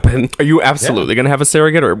fucking happen. Are you absolutely gonna have a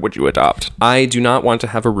surrogate, or would you adopt? I do not want to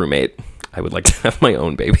have a roommate. I would like to have my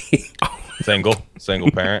own baby. Single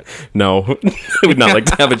parent. No, I would not like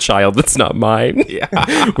to have a child that's not mine.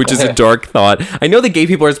 Yeah. Which is a dark thought. I know that gay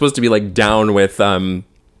people are supposed to be like down with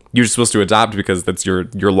you're supposed to adopt because that's your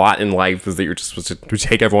lot in life is that you're just supposed to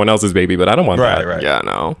take everyone else's baby, but I don't want that. Right. Yeah,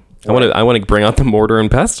 no. I want to bring out the mortar and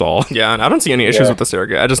pestle. Yeah, and I don't see any issues with the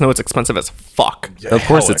surrogate. I just know it's expensive as fuck. Of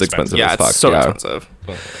course Hell it's expensive Yeah, as it's fuck. so yeah. expensive.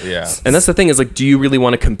 Yeah. And that's the thing is like, do you really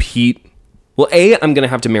want to compete? Well, I'm going to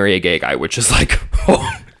have to marry a gay guy, which is like,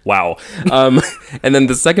 oh, wow. And then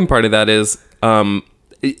the second part of that is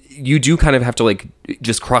you do kind of have to like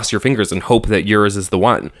just cross your fingers and hope that yours is the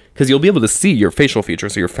one, because you'll be able to see your facial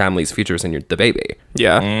features or your family's features in the baby.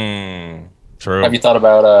 Yeah. True. Have you thought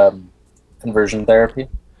about conversion therapy?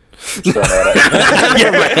 Just throwing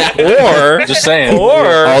that out. Or Just saying.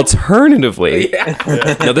 alternatively,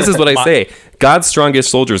 now this is what I say: God's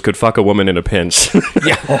strongest soldiers could fuck a woman in a pinch.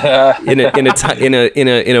 in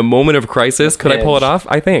a moment of crisis, could I pull it off?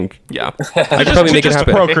 I think. Yeah. I could probably make it just to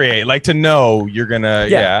happen. procreate, like to know you're gonna.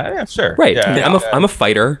 Yeah, sure. Right. Yeah. I'm a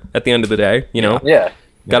fighter at the end of the day. You know. Yeah.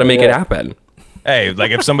 Got to make it happen. Hey, like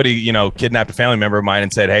if somebody kidnapped a family member of mine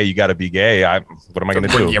and said, "Hey, you got to be gay," what am I gonna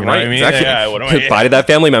do? You know what I mean? Exactly. Yeah. What am I? Bye to that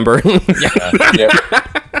family member.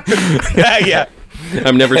 Yeah.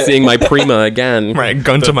 I'm never seeing my prima again. Right,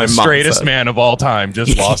 gun to my The mom. straightest man of all time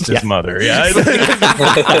just lost his mother. Yeah.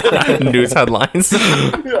 News headlines.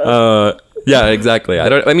 Yeah, exactly.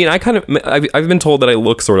 I've been told that I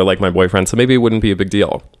look sort of like my boyfriend, so maybe it wouldn't be a big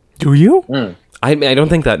deal. Do you? I don't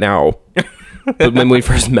think that now. But when we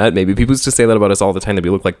first met, maybe people used to say that about us all the time, that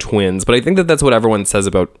we look like twins. But I think that that's what everyone says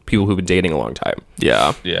about people who've been dating a long time.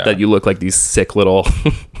 Yeah. Yeah. That you look like these sick little.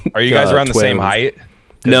 Are you guys around the same twins. height?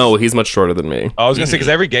 No, he's much shorter than me. I was gonna say because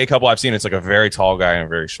every gay couple I've seen, it's like a very tall guy and a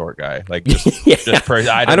very short guy. Like just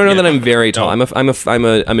I don't know that I'm very tall. I'm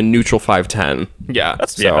a neutral 5'10". Yeah.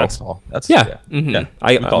 That's So- that's tall. That's Yeah. Yeah.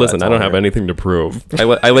 I We call listen. that I don't tall have here. anything to prove.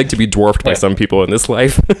 I like to be dwarfed by some people in this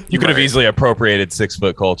life. You could have easily appropriated 6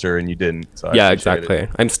 foot culture and you didn't. So I Yeah, appreciate exactly. it.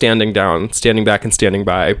 I'm standing down, standing back, and standing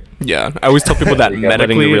by, Yeah. I always tell people that letting the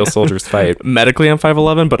medically, real soldiers fight. medically I'm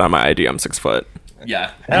 5'11", but on my ID I'm 6 foot.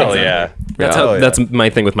 Yeah, Hell yeah. That's Hell how. yeah. That's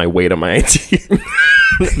my thing with my weight on my ID.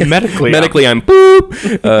 Medically, Medically, I'm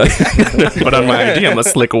boop. but on my ID I'm a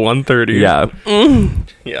slick 130. Yeah,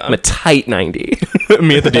 Yeah. I'm a tight 90.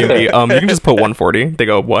 Me at the DMV. You can just put 140. They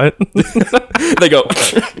go, what? They go.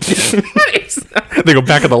 They go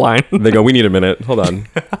back of the line. They go. We need a minute. Hold on.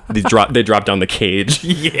 They drop down the cage.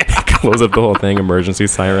 Yeah. Close up the whole thing. Emergency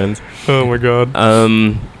sirens. Oh my god.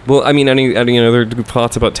 Well, I mean, any other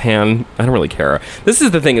thoughts about Tan? I don't really care. This is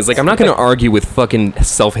the thing, is like, I'm not going to argue with fucking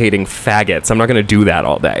self-hating faggots. I'm not going to do that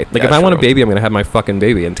all day. Like, Yeah, if I want a true. baby, I'm going to have my fucking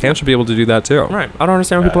baby, and Tan should be able to do that too. Right. I don't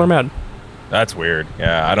understand when people are mad. That's weird.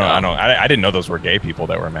 Yeah, I didn't know those were gay people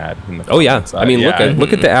that were mad. In the Oh yeah, comments. I mean, yeah.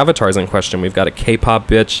 look at the avatars in question. We've got a K-pop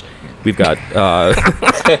bitch. We've got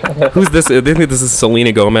who's this? I think this is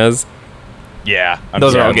Selena Gomez. Yeah,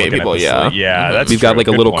 Those are all I'm gay looking at people, this, yeah. yeah. That's We've got true. like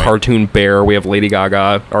a Good little point. cartoon bear. We have Lady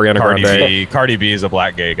Gaga, Ariana Cardi Grande. B. Cardi B is a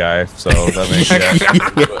black gay guy, so that makes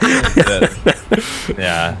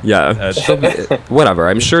yeah. Yeah, she'll be- whatever.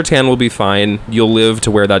 I'm sure Tan will be fine. You'll live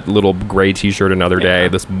to wear that little gray T-shirt another day.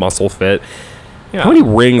 This muscle fit. Yeah. How many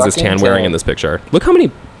rings is Fucking Tan wearing Tan. in this picture? Look how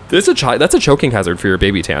many. That's a choking hazard for your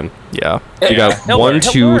baby, Tan. Yeah. You got He'll 1, learn. 2,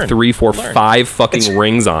 He'll 3, 4, learn. 5 fucking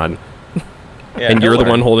rings on. and you're the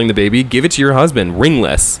one holding the baby, give it to your husband,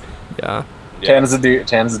 ringless. Yeah. Tan's the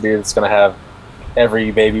dude that's gonna have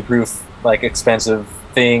every baby-proof, like, expensive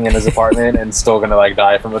thing in his apartment and still gonna, like,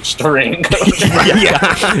 die from a ring.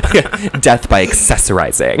 Death by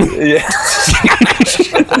accessorizing. Yeah.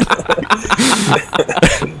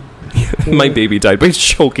 My baby died by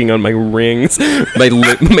choking on my rings, my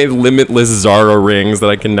limitless Zara rings that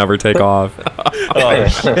I can never take off. Oh,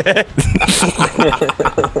 shit.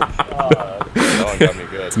 Got me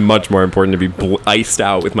good. It's much more important to be iced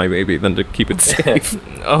out with my baby than to keep it safe.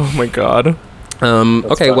 Oh my god.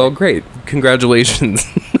 Okay, funny. well, great. Congratulations.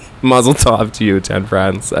 Mazel tov to you, 10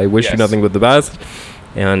 friends. I wish you Yes. nothing but the best.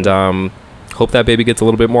 And hope that baby gets a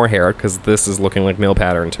little bit more hair, because this is looking like male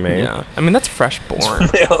pattern to me. Yeah. I mean, that's fresh born.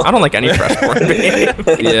 I don't like any fresh born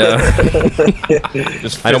baby. Yeah.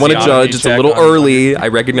 Just I don't want to physiology judge. It's a check little on- early. I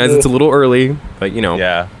recognize it's a little early, but you know.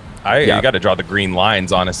 Yeah. Yeah. You got to draw the green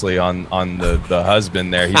lines, honestly, on the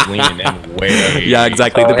husband there. He's leaning in way. Yeah,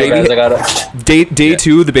 exactly. The Hey, baby. guys, I gotta. Day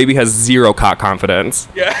 2, the baby has zero cock confidence.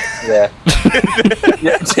 Yeah. Yeah.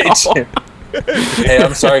 Hey,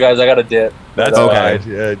 I'm sorry, guys. I got to dip. That's Okay.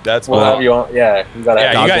 fine. Yeah, that's We'll fine. have you on. Yeah, you gotta.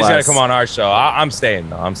 Yeah, God you guys got to bless. come on our show. I'm staying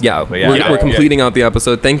though. I'm staying. Yeah, But we're completing out the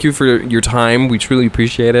episode. Thank you for your time. We truly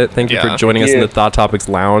appreciate it. Thank you Yeah. for joining us in Yeah. the Thought Topics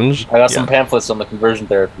Lounge. I got some pamphlets on the conversion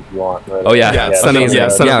therapy if you want. But, Oh yeah, Yeah, send 'em- amazing. yeah,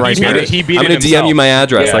 send 'em Yeah, right He beat here. it. He beat I'm it gonna DM himself. you my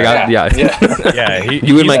address. I got yeah. Yeah, You and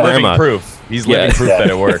he's my living grandma. Proof. He's Yeah. living proof that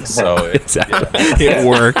it works. So Exactly. It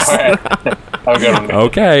works. All right. Have a good one.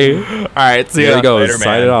 Okay. All right. See There ya. you go. Later, Sign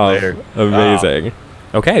man. it off. Later. Amazing.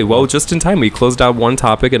 Okay, well, just in time. We closed out one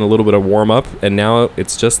topic and a little bit of warm up, and now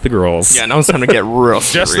it's just the girls. Yeah, now it's time to get real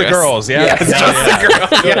serious. just the girls. Yeah. Yeah, It's just the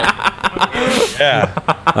girls. Yeah.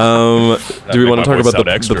 Do we want to talk about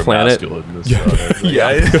the planet?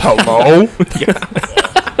 Yeah. Hello.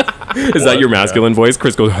 Is that your masculine voice?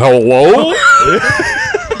 Chris goes, hello?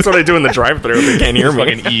 That's what I do in the drive-thru. They can't hear me.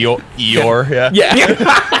 Fucking Eeyore. Yeah.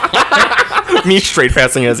 Yeah. Me straight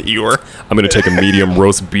passing as Eeyore. I'm going to take a medium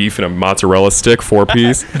roast beef and a mozzarella stick,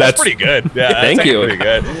 4-piece. That's pretty good. Yeah. That's Thank actually you. Pretty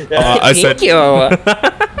good. Yeah. I said you.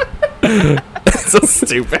 so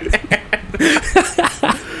stupid.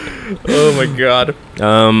 Oh my god.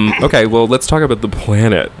 Okay, well, let's talk about the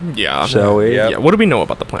planet. Yeah. Shall we? Yeah. Yeah. What do we know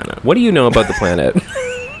about the planet? What do you know about the planet?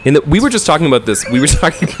 We were just talking about this. We were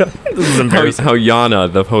talking about how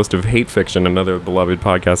Yana, the host of Hate Fiction, another beloved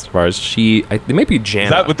podcast of ours, it might be Jana. Is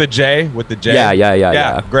that with the J? With the J?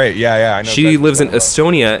 Yeah. Great. Yeah. I know She lives in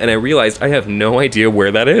Estonia, and I realized I have no idea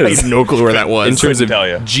where that is. I had no clue where that was. In terms of Couldn't tell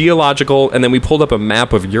ya. geological, and then we pulled up a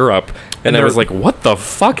map of Europe, and I there- was like, what the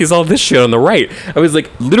fuck is all this shit on the right? I was like,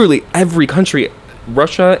 literally every country,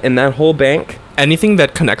 Russia and that whole bank, Anything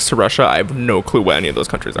that connects to Russia, I have no clue what any of those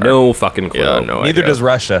countries are. no fucking clue. Yeah, no Neither idea. does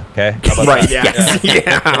Russia. Okay. How about Right. that? Yes.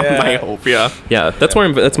 Yeah. I hope. Yeah. Yeah, that's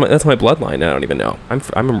where that's my bloodline. I don't even know.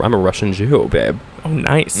 I'm a Russian Jew, babe. Oh,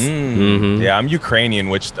 nice. Yeah, I'm Ukrainian,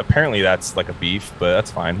 which apparently that's like a beef, but that's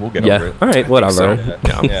fine. We'll get over Yeah. it. All right. Whatever. So,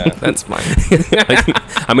 Yeah. yeah. That's fine.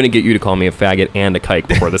 I'm gonna get you to call me a faggot and a kike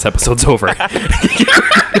before this episode's over.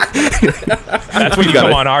 That's when you got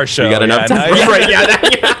come it. on our show. You got enough time? nice. Right.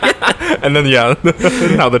 Yeah. And then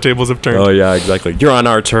how the tables have turned. Oh yeah, exactly. You're on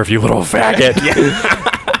our turf, you little faggot.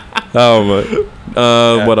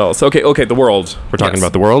 What else? Okay. The world. We're talking Yes.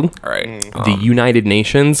 about the world. All right. The United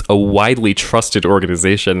Nations, a widely trusted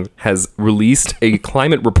organization, has released a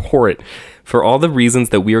climate report for all the reasons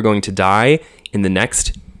that we are going to die in the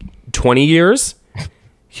next 20 years.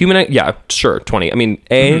 20. I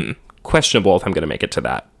mean, questionable if I'm going to make it to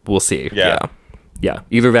that. We'll see. Yeah. Yeah.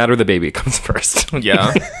 Either that or the baby comes first.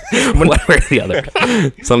 Yeah. One way or the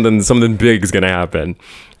other. Something big is going to happen.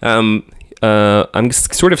 I'm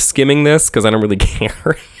sort of skimming this because I don't really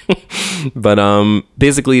care. But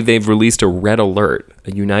basically, they've released a red alert,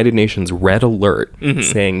 a United Nations red alert,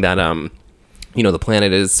 saying that the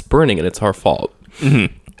planet is burning and it's our fault.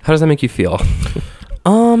 Mm-hmm. How does that make you feel?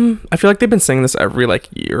 I feel like they've been saying this every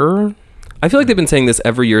year. I feel like they've been saying this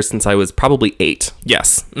every year since I was probably 8,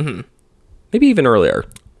 Yes. Mm-hmm. maybe even earlier.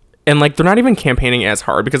 And they're not even campaigning as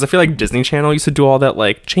hard because I feel like Disney Channel used to do all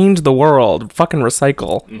that change the world, fucking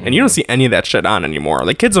recycle, and you don't see any of that shit on anymore.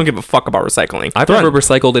 Kids don't give a fuck about recycling. I've never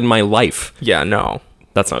recycled in my life. Yeah, no.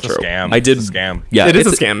 That's not It's a true. scam. I did. It's a scam. Yeah, It is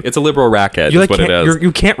it's a scam. It's a liberal racket. You Is what it is.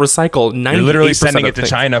 you can't recycle 98% You're literally sending of it to things.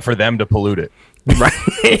 China for them to pollute it. Right?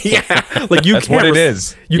 Yeah. You That's can't what it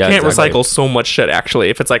is. You Yeah, can't exactly. recycle so much shit. Actually,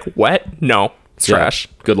 if it's wet, no. It's trash.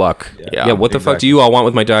 Good luck. Yeah, what the fuck do you all want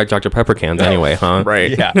with my Diet Dr. Pepper cans anyway, huh?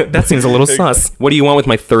 Right. Yeah. That seems a little sus. What do you want with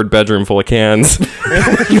my third bedroom full of cans?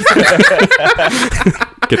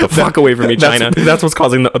 Get the fuck away from me, China. That's what's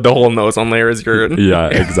causing the whole nose on layer is your Yeah,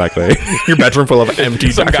 exactly. your bedroom full of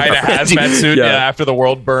empty Some Dr. guy in a Pepper. hazmat suit. Yeah. Yeah. After the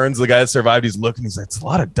world burns, the guy that survived, he's looking. He's like, it's a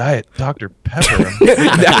lot of Diet Dr. Pepper.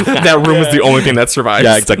 that room is the only thing that survives.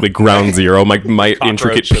 Yeah, exactly. Ground zero. My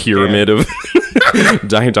intricate Cockroach pyramid of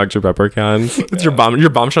Diet Dr. Pepper cans. It's your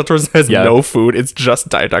bomb shelter has Yeah. no food. It's just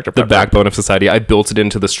Diet Dr. Pepper. The backbone of society. I built it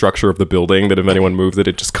into the structure of the building that if anyone moves it,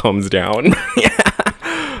 it just comes down.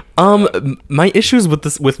 My issues with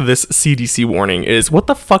this CDC warning is what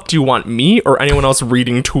the fuck do you want me or anyone else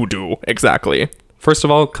reading to do exactly? First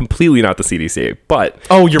of all, completely not the CDC, but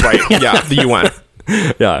Oh, you're right. Yeah, the UN.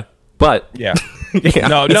 yeah. But Yeah. Yeah.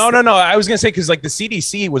 No. I was gonna say because like the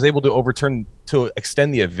CDC was able to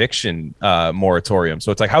extend the eviction moratorium.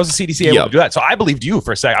 So it's like, how's the CDC able Yep. to do that? So I believed you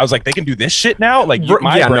for a second. I was like, they can do this shit now. Like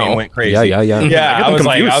my Yeah, brain no. went crazy. Yeah. Yeah. I'm I was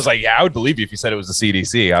confused. like, yeah, I would believe you if you said it was the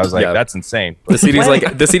CDC. I was like, Yeah. that's insane. the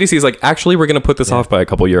CDC is like, actually, we're gonna put this off by a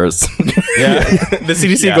couple years. Yeah. The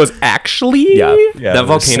CDC Yeah. goes, actually? Yeah. Yeah, That they're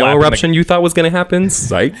volcano slapping eruption you thought was gonna happen?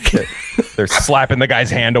 Psych. They're slapping the guy's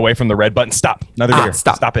hand away from the red button. Stop. Another beer.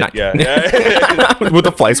 stop. it. Not- Yeah. With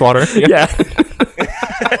the fly swatter. yeah.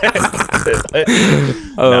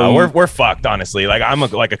 No, we're fucked, honestly. Like I'm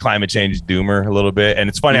like a climate change doomer a little bit, and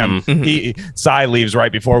it's funny. Cy leaves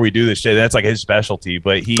right before we do this shit. That's like his specialty,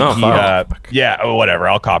 but whatever.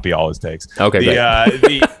 I'll copy all his takes.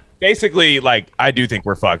 Okay, Basically, like I do think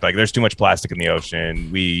we're fucked. Like there's too much plastic in the ocean.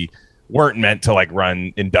 We weren't meant to like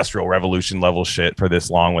run industrial revolution level shit for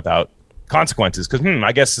this long without consequences. Because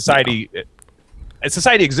I guess society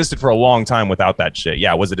existed for a long time without that shit.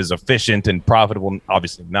 Yeah, was it as efficient and profitable?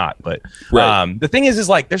 Obviously not. But Right. the thing is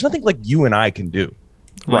like there's nothing like you and I can do.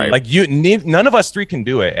 Right. Like none of us three can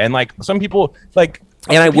do it. And like some people like,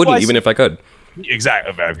 And I people wouldn't even if I could.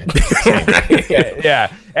 Exactly.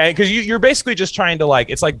 Yeah. And because you're basically just trying to like,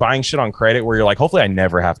 it's like buying shit on credit where you're like, hopefully I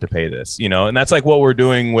never have to pay this, you know? And that's like what we're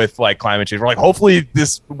doing with like climate change. We're like, hopefully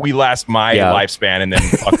we last my lifespan and then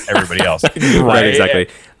fuck everybody else. Right, exactly.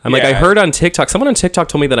 I'm like, I heard on TikTok, someone on TikTok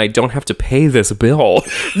told me that I don't have to pay this bill.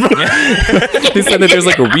 They said that there's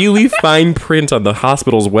like a really fine print on the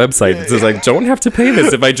hospital's website that says, like, don't have to pay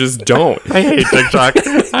this if I just don't. I hate TikTok.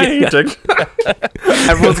 I hate TikTok.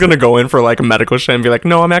 Everyone's gonna go in for like medical shit and be like,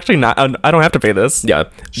 "No, I'm actually not. I don't have to pay this." Yeah.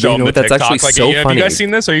 Show You know them what? the That's TikTok, actually like, so have funny. you guys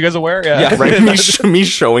seen this? Are you guys aware? Yeah. Right. me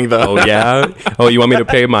showing the. Oh, yeah? Oh, you want me to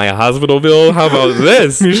pay my hospital bill? How about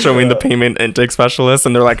this? Me showing the payment intake specialist,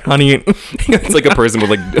 and they're like, "Honey, It's like a person with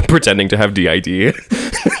like pretending to have DID.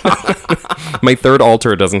 My third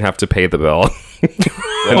alter doesn't have to pay the bill.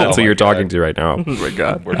 And that's who my you're God. talking to right now. oh my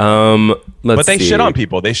god." Let's But they see. shit on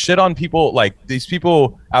people. They shit on people like these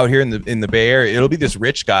people out here in the Bay Area. It'll be this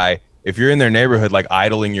rich guy. If you're in their neighborhood, like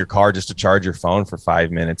idling your car just to charge your phone for 5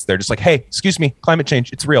 minutes, they're just like, "Hey, excuse me, climate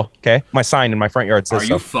change, it's real, okay? My sign in my front yard says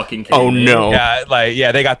so." fucking kidding Oh no. Yeah, like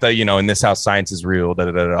they got the in this house science is real.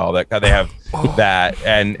 All that. They have that,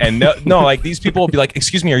 and no, like these people will be like,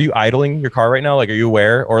 "Excuse me, are you idling your car right now? Like, are you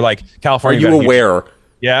aware?" Or like Are California, you got a huge- aware?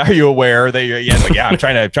 Yeah, are you aware that you're? Yeah, it's like, yeah, I'm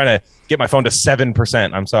trying to get my phone to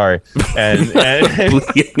 7%. I'm sorry, and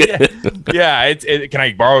yeah, can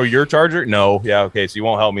I borrow your charger? No, yeah, okay, so you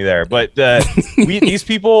won't help me there. But these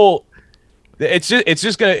people, it's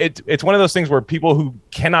one of those things where people who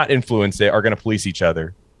cannot influence it are going to police each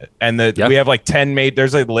other. And we have like 10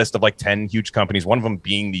 there's a list of like 10 huge companies, one of them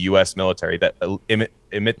being the US military that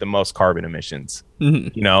emit the most carbon emissions.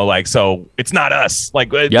 Mm-hmm. Like, so it's not us.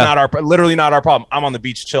 Like, it's Yeah. literally not our problem. I'm on the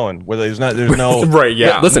beach chilling where there's no Right.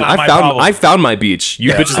 Yeah. Listen, not my I problem. found my beach.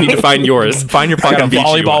 You bitches need to find yours. Find your I got fucking a beach. you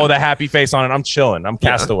volleyball want. with a happy face on it. I'm chilling. I'm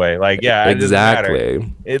castaway. Like, yeah, it doesn't matter.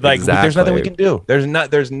 Exactly. There's nothing we can do.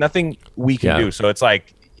 There's nothing we can Yeah. do. So it's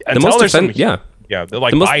like The until most there's some- yeah. Yeah, they're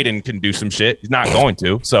like The most- Biden can do some shit. He's not going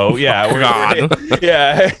to. So yeah, God.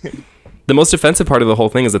 yeah. The most offensive part of the whole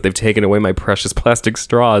thing is that they've taken away my precious plastic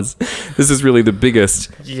straws. This is really the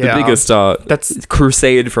biggest That's-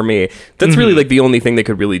 crusade for me. That's really like the only thing that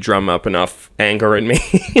could really drum up enough anger in me.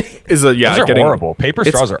 Is a yeah. Those are getting, horrible. Paper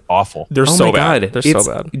straws are awful. They're Oh so my bad. God. They're It's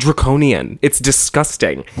so bad. draconian. It's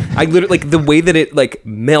disgusting. I literally like the way that it like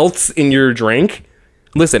melts in your drink.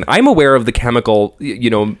 Listen, I'm aware of the chemical,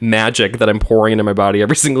 magic that I'm pouring into my body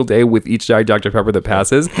every single day with each Diet Dr. Pepper that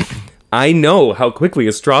passes. I know how quickly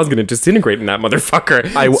a straw's going to disintegrate in that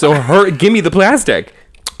motherfucker. Give me the plastic.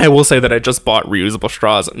 I will say that I just bought reusable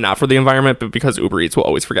straws, not for the environment, but because Uber Eats will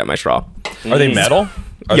always forget my straw. Are they metal?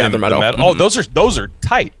 Yeah, they're metal. Oh, those are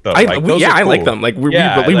tight though. I like, those are I cool. like them. Like we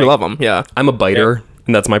Yeah, we like- love them. Yeah. I'm a biter,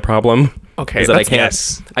 and that's my problem. Okay, is that I that's- can't.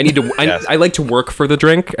 yes. I need to. Yes. I like to work for the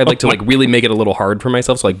drink. I like to like really make it a little hard for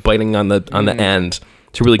myself. So like biting on the end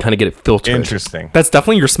to really kind of get it filtered. Interesting. That's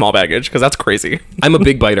definitely your small baggage because that's crazy. I'm a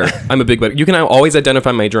big biter. You can always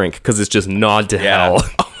identify my drink because it's just gnawed to Yeah. hell.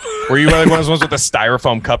 Were you like one of those ones with the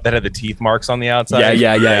styrofoam cup that had the teeth marks on the outside?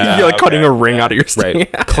 Yeah. You're like cutting okay. a ring out of your skin.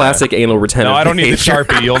 Right. Classic anal retentive. No, I don't need the behavior.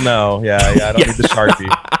 Sharpie. You'll know. Yeah, I don't need the Sharpie.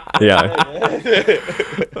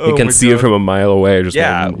 Yeah. You can see it from a mile away. Just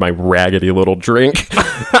Yeah. my raggedy little drink.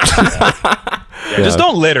 Yeah, just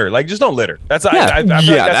don't litter. Like, just don't litter. That's I feel like that's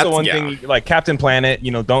that's- the one yeah. thing. Like Captain Planet,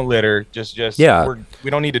 don't litter. Just Yeah. we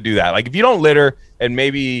don't need to do that. Like, if you don't litter, and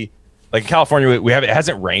maybe like in California, it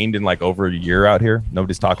hasn't rained in like over a year out here.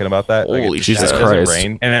 Nobody's talking about that. Like, Holy it just Jesus doesn't Christ.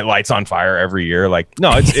 rain, and it lights on fire every year. Like,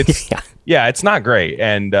 no, it's yeah, it's not great.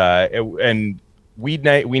 And we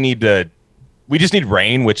just need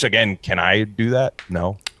rain. Which again, can I do that?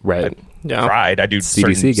 No. Right. Yeah. Tried. I do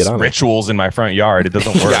CDC, certain get on it. rituals in my front yard. It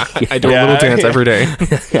doesn't work. I do a little dance every day.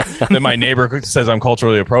 Then my neighbor says I'm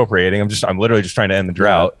culturally appropriating. I'm literally just trying to end the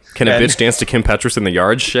drought. Can a And bitch dance to Kim Petras in the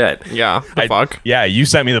yard? Shit. Yeah. The fuck? Yeah, you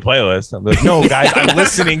sent me the playlist. I'm like, no, guys, I'm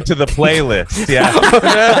listening to the playlist.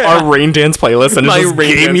 Yeah. Our rain dance playlist and it's My just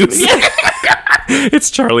rain gay dance- music.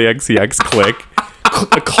 It's Charlie XCX click.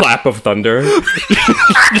 A clap of thunder.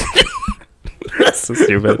 That's so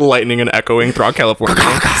stupid. Lightning and echoing throughout California.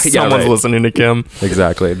 Someone's right. listening to Kim.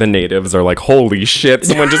 Exactly. The natives are like, holy shit,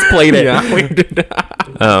 someone just played it.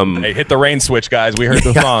 Hey, hit the rain switch, guys. We heard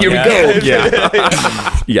the song. Here we Yeah. go.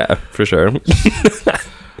 Yeah. Yeah, for sure.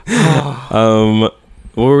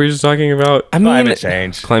 What were we just talking about? I mean, Climate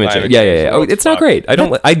change. Climate change. Yeah. Oh, it's not great. I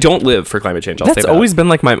don't live for climate change. I'll say That's that. always been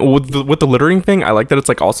like my with the littering thing. I like that it's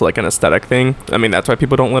like also like an aesthetic thing. I mean, that's why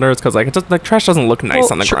people don't litter. It's because like it just like trash doesn't look nice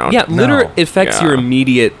Well, on the sure. ground. Yeah, litter affects Yeah. your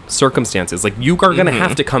immediate circumstances. Like you are gonna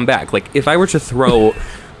have to come back. Like if I were to throw.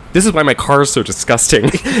 This is why my car is so disgusting.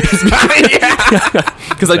 Because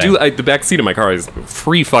the back seat of my car is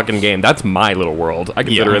free fucking game. That's my little world. I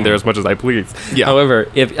can litter in there as much as I please. Yeah.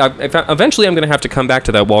 However, if eventually I'm going to have to come back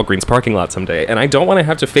to that Walgreens parking lot someday, and I don't want to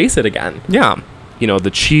have to face it again. Yeah.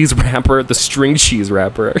 The cheese wrapper, the string cheese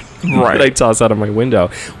wrapper Right. that I toss out of my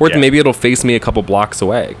window. Or Yeah. maybe it'll face me a couple blocks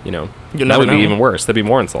away, You that never would be know. even worse. That'd be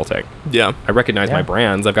more insulting. Yeah. I recognize my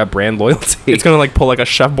brands. I've got brand loyalty. It's gonna like pull like a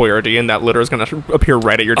Chef Boyardee, and that litter is gonna appear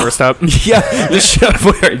right at your doorstep. yeah, the Chef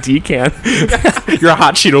Boyardee can. Your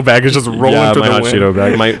hot Cheeto bag is just rolling Yeah, through my the hot wind, Cheeto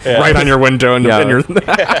bag. right on your window, and, Yeah. and your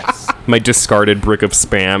My discarded brick of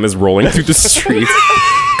Spam is rolling through the streets,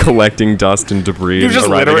 collecting dust and debris, You and just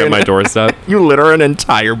arriving litter at my in- doorstep. you litter an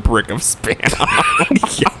entire brick of Spam.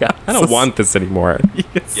 Yeah, I don't want this anymore.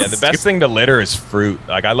 Yeah, the best thing to litter is fruit.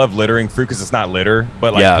 Like, I love littering fruit because it's not litter,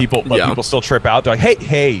 but like Yeah. people still trip out. They're like,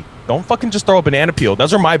 hey, don't fucking just throw a banana peel.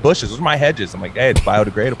 Those are my bushes. Those are my hedges. I'm like, hey, it's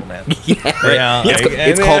biodegradable, man. Yeah, It's, like,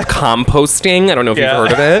 it's and- called composting. I don't know if Yeah.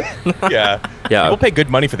 you've heard of it. Yeah, Yeah. People pay good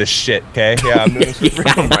money for this shit. Okay, yeah.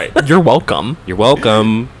 Right. You're welcome. You're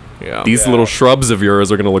welcome. Yeah. These little shrubs of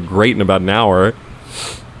yours are going to look great in about an hour.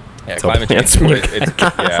 Yeah, So climate plants change.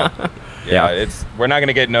 work. Yeah, we're not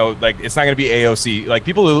gonna get it's not gonna be AOC. Like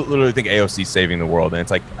people literally think AOC saving the world, and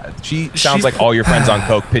it's like she sounds like all your friends on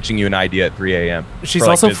coke pitching you an idea at 3 a.m. She's for, like,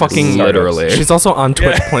 also business fucking startups. literally. She's also on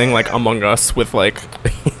Twitch playing like Among Us with like,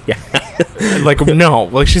 like no,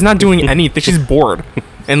 like she's not doing anything. She's bored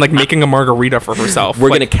and like making a margarita for herself. We're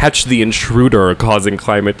like, going to catch the intruder causing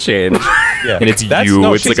climate change. Yeah. And it's That's- you.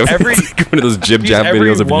 no, It's she's like, every- it's like one of those jib She's jab every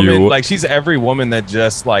videos of woman, you. like she's every woman that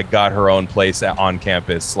just like got her own place on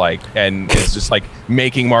campus, like, and is just like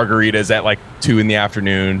making margaritas at like 2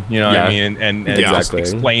 p.m. You know what I Yeah. mean? And Yeah. just Exactly.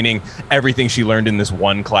 explaining everything she learned in this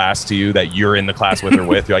one class to you that you're in the class with her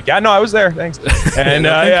with. You're like, yeah, no, I was there. Thanks. And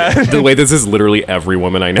yeah. The way this is literally every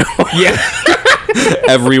woman I know. yeah,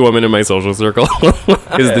 Every woman in my social circle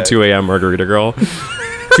is the 2 a.m. margarita girl.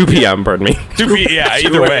 2 p.m., pardon me. Yeah,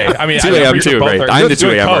 either way. I mean, 2 I know a.m. both too, are- right. I'm the she's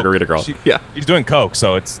doing 2 a.m. coke. margarita girl. yeah. She's doing coke,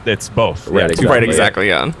 so it's both. Right, Yeah, exactly. Right, exactly.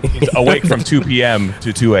 Yeah. She's awake from 2 p.m.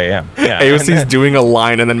 to 2 a.m. Yeah. AOC's doing a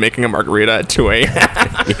line and then making a margarita at 2 a.m.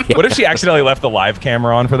 What if she accidentally left the live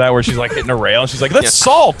camera on for that, where she's like hitting a rail and she's like, "That's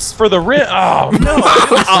salts for the rim." Oh no!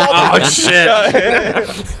 Oh shit!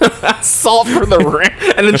 Salt for the rim,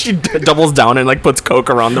 and then she doubles down and like puts Coke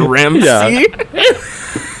around the rim. Yeah. See?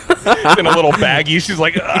 In a little baggie, she's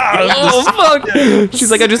like, Oh, fuck.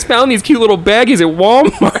 She's like, I just found these cute little baggies at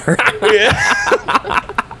Walmart.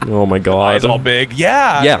 Oh, my God. "Eyes all big."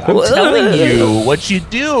 Yeah, Yeah. I'm telling you, what you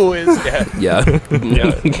do is Yeah.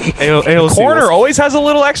 AOC corner was- always has a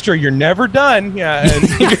little extra. You're never done. Yeah. And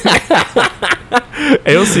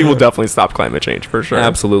AOC will definitely stop climate change for sure.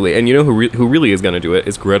 Absolutely. And you know who really is going to do it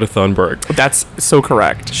is Greta Thunberg. That's so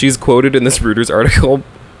correct. She's quoted in this Reuters article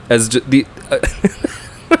as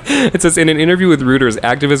it says, in an interview with Reuters,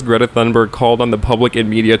 activist Greta Thunberg called on the public and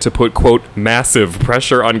media to put, quote, massive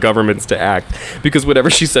pressure on governments to act, because whatever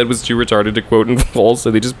she said was too retarded to quote in full, so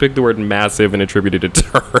they just picked the word massive and attributed it to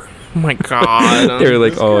her. Oh my God. They were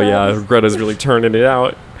like, oh yeah, Greta's really turning it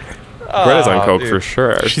out. Greta's on coke for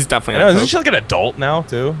sure. She's definitely I know, on isn't coke. she like an adult now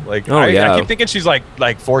too? Like, Oh, yeah. I keep thinking she's like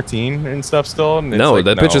 14 and stuff still. And it's No, like,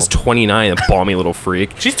 that bitch is 29, a balmy little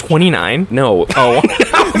freak. She's 29. No. Oh.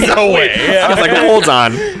 no way. I was like, hold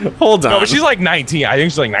on. No, but she's like 19. I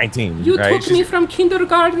think she's like 19. You right? took me from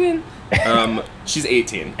kindergarten. She's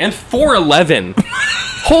 18 and 4'11".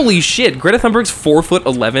 Holy shit! Greta Thunberg's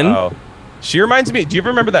 4'11". Oh, she reminds me. Do you ever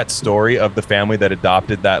remember that story of the family that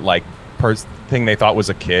adopted that like thing they thought was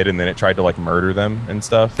a kid, and then it tried to like murder them and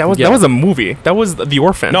stuff? That was a movie. That was The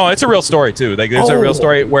Orphan. No, it's a real story too. Like, there's a real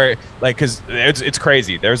story where, like, because it's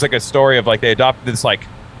crazy. There's like a story of like they adopted this like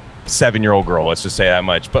 7-year-old girl. Let's just say that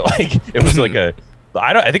much. But like it was like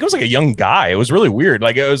I think it was like a young guy. It was really weird.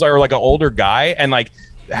 Like it was like an older guy, and like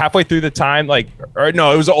halfway through the time, like, or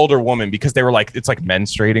no, it was an older woman, because they were like, it's like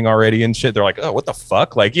menstruating already and shit. They're like, oh, what the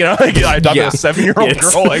fuck? Like, you know, like I adopted a 7-year-old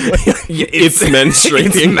girl. Like, It's menstruating.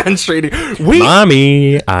 It's menstruating. Wait,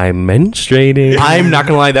 Mommy, I'm menstruating. I'm not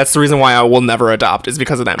gonna lie. That's the reason why I will never adopt, is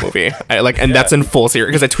because of that movie. That's in full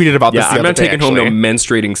series, because I tweeted about this. Yeah, the I'm other not day, taking home no actually.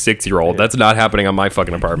 menstruating 6-year-old. That's not happening on my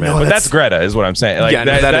fucking apartment. but that's Greta, is what I'm saying. Like, Yeah,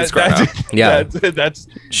 no, that is Greta. Yeah. that's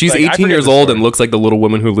She's like, I 18 forget years the old story. and looks like the little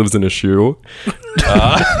woman who lives in a shoe.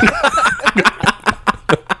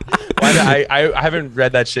 I haven't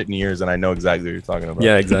read that shit in years, and I know exactly what you're talking about.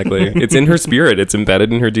 Yeah, exactly. It's in her spirit. It's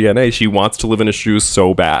embedded in her DNA. She wants to live in a shoe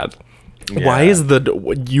so bad. Why is the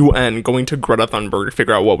UN going to Greta Thunberg to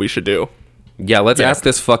figure out what we should do? Yeah, let's ask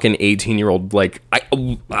this fucking 18-year-old. Like,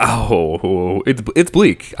 it's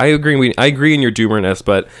bleak. I agree in your doomerness,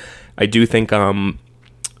 but I do think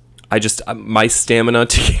my stamina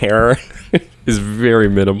to care is very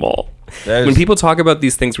minimal. When people talk about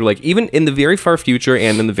these things, we're like, even in the very far future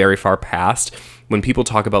and in the very far past, when people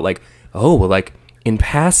talk about like, oh, well, like in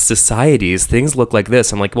past societies, things look like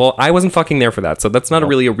this. I'm like, well, I wasn't fucking there for that. So that's not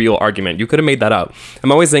really a real argument. You could have made that up.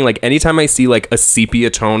 I'm always saying, like, anytime I see like a sepia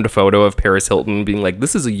toned photo of Paris Hilton being like,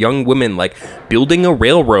 this is a young woman, like building a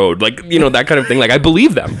railroad, like, you know, that kind of thing. Like, I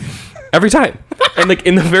believe them. Every time. And like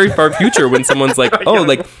in the very far future, when someone's like, oh,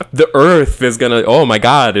 like the earth is gonna, oh my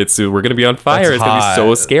God, we're gonna be on fire. That's it's gonna be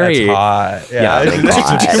so scary. That's hot. Yeah.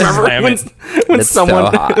 Yeah, Do you remember when That's so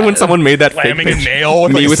someone hot. when someone made that fake Slamming a picture? nail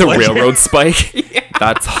with, Me like, with a sledgehammer. railroad spike.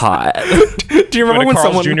 That's hot. Do you remember In a when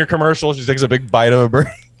Carl's someone Jr. commercial, she takes a big bite of a bird.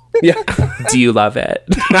 Yeah. Do you love it?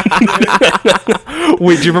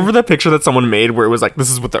 Wait, do you remember that picture that someone made where it was like, this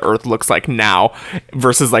is what the earth looks like now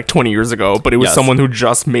versus like 20 years ago, but it was Yes. someone who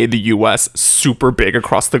just made the US super big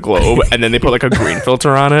across the globe and then they put like a green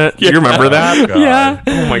filter on it. Do you remember that? Oh, God. Yeah.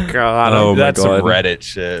 Oh my God. Oh my That's some God. Reddit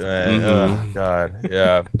shit, man. Oh, God.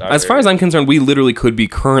 Yeah. As far as I'm concerned, we literally could be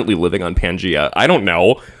currently living on Pangea. I don't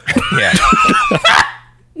know. yeah.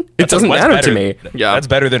 It doesn't What's matter better? to me. Yeah. That's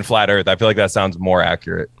better than flat Earth. I feel like that sounds more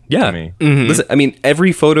accurate. Yeah. To me. Listen, I mean,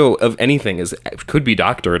 every photo of anything could be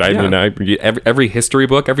doctored. I mean, every history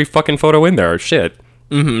book, every fucking photo in there. Shit.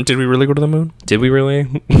 Did we really go to the moon? Did we really?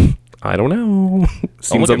 I don't know.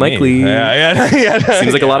 Seems Look at me. unlikely. Yeah.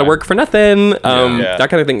 Seems like a lot of work for nothing. Yeah. That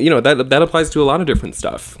kind of thing. You know, that applies to a lot of different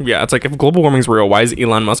stuff. Yeah, it's like, if global warming's real, why is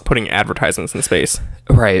Elon Musk putting advertisements in space?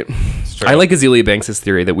 Right. I like Azealia Banks'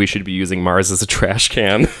 theory that we should be using Mars as a trash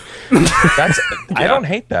can. I don't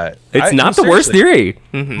hate that. It's not the worst theory.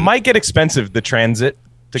 Might get expensive, the transit,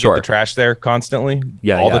 to Sure. get the trash there constantly,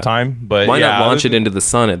 Yeah, all yeah. the time. But Why yeah, not launch it into the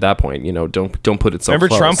sun at that point? You know, don't put it so Remember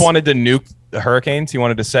close. Trump wanted to nuke the hurricanes? He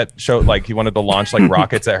wanted to he wanted to launch like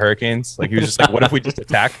rockets at hurricanes. Like, he was just like, what if we just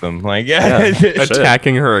attack them? Like,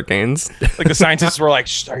 Attacking hurricanes. like the scientists were like,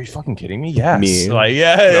 are you fucking kidding me? Yes. Me. Like,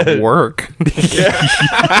 yeah. Work.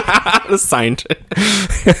 The scientist.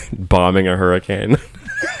 bombing a hurricane.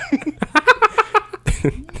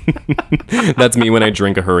 That's me when I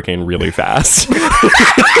drink a hurricane really fast.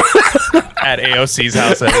 At AOC's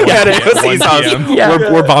house at Yeah, 1 at AOC's house.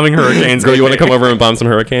 Yeah. We're bombing hurricanes. Girl, you want to come over and bomb some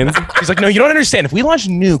hurricanes? He's like, no, you don't understand. If we launch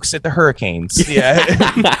nukes at the hurricanes, yeah.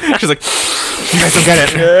 She's like, you guys don't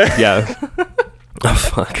get it. Yeah. Oh,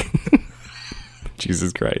 fuck.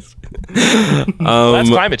 Jesus Christ. That's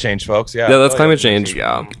climate change, folks. Yeah. Yeah, that's climate change.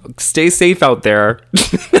 Yeah. Stay safe out there.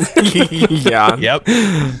 Yeah. Yep.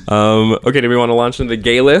 Okay, do we want to launch into the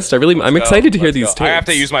gay list? I'm excited to hear these tapes. I have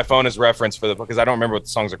to use my phone as reference for because I don't remember what the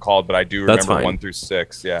songs are called, but I do That's remember fine. 1 through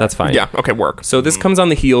 6. Yeah. That's fine. Yeah. Okay. Work. So this comes on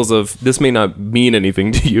the heels of, this may not mean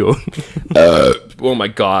anything to you. Oh my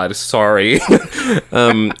God, sorry.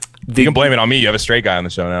 You can blame it on me. You have a straight guy on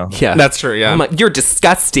the show now. Yeah, That's true. Yeah. You're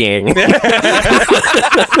disgusting.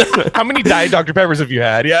 How many Diet Dr. Peppers have you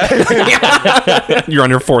had? Yeah. You're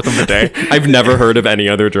on your 4th of the day. I've never heard of any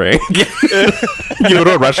other drink. You go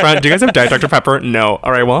to a restaurant. Do you guys have Diet Dr. Pepper? No.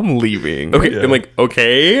 All right. Well, I'm leaving. Okay, I'm like,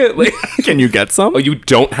 okay. Like, Can you get some? oh, you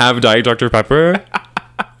don't have Diet Dr. Pepper?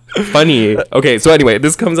 Funny. Okay, so anyway,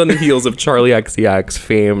 this comes on the heels of Charlie XCX,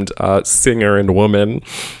 famed singer and woman,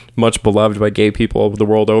 much beloved by gay people the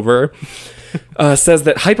world over, says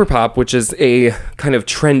that hyperpop, which is a kind of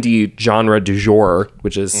trendy genre du jour,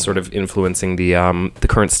 which is sort of influencing the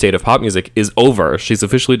current state of pop music, is over. She's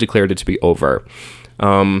officially declared it to be over.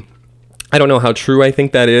 I don't know how true I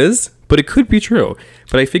think that is, but it could be true.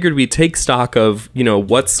 But I figured we'd take stock of,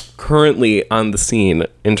 what's currently on the scene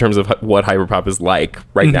in terms of what hyperpop is like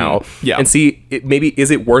right now. Yeah. And see, maybe,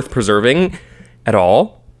 is it worth preserving at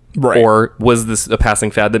all? Right. Or was this a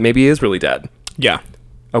passing fad that maybe is really dead? Yeah.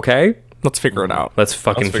 Okay? Let's figure it out. Let's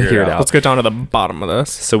fucking Let's figure figure it it out. out. Let's get down to the bottom of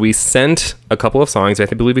this. So we sent a couple of songs. I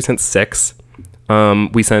believe we sent 6.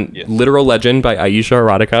 We sent Literal Legend by Aisha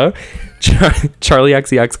Erotica, Charlie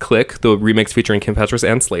XCX Click, the remix featuring Kim Petras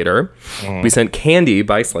and Slater. We sent Candy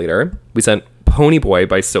by Slater. We sent Pony Boy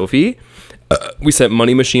by Sophie. We sent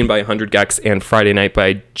Money Machine by 100 Gex and Friday Night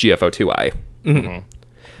by GFO2I.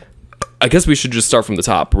 I guess we should just start from the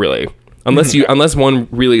top, really. Unless one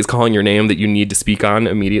really is calling your name that you need to speak on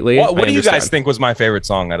immediately. What do you guys understand. think was my favorite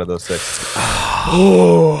song out of those 6?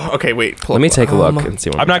 Okay, wait. Let me take a look and see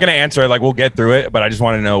what I'm not going to answer it. Like, we'll get through it, but I just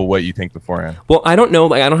want to know what you think beforehand. Well, I don't know.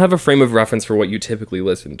 Like, I don't have a frame of reference for what you typically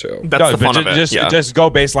listen to. That's the fun but of it. just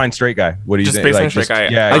go baseline straight guy. What do you Just think? baseline straight guy.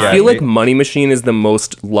 Yeah, I feel like Money Machine is the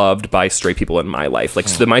most loved by straight people in my life. Like,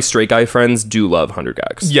 my straight guy friends do love 100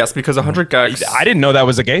 Gex. Yes, because 100 Gex. I didn't know that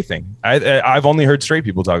was a gay thing. I've only heard straight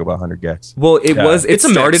people talk about 100 Gex. Well, it was. It It's a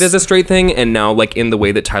started mix. as a straight thing, and now, like, in the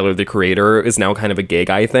way that Tyler the Creator is now kind of a gay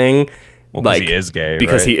guy thing. Well, like, he is gay,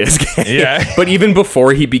 because right? he is gay. Yeah. But even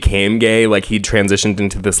before he became gay, like, he transitioned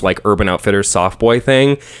into this like Urban Outfitters soft boy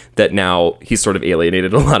thing that now he's sort of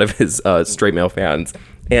alienated a lot of his straight male fans.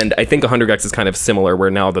 And I think 100 Gex is kind of similar, where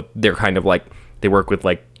now that they're kind of like, they work with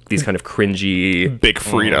like these kind of cringy Big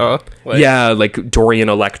Frida. like Dorian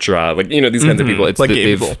Electra, like, these kinds of people. It's Like that gay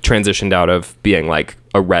they've people. transitioned out of being like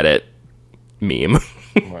a Reddit meme.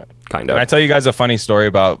 Kind of. Can I tell you guys a funny story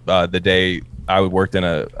about the day I worked in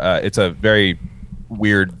it's a very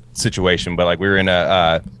weird situation, but like we were in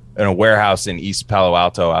a warehouse in East Palo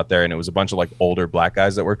Alto out there, and it was a bunch of like older black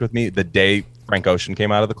guys that worked with me. The day Frank Ocean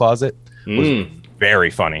came out of the closet was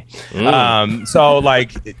very funny. So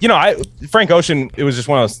like, Frank Ocean, it was just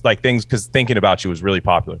one of those like things, because Thinking About You was really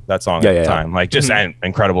popular, that song at the time. Like, just an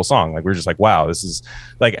incredible song. Like, we were just like, wow, this is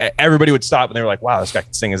like, everybody would stop and they were like, wow, this guy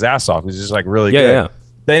can sing his ass off. It was just like really good. Yeah.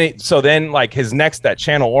 Then like his next, that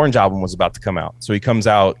Channel Orange album was about to come out. So he comes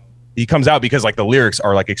out because like the lyrics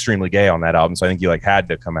are like extremely gay on that album. So I think he like had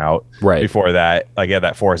to come out before that. Like, yeah,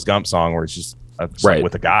 that Forrest Gump song where it's just like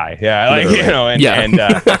with a guy. Yeah. Like,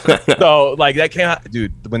 so like that came out,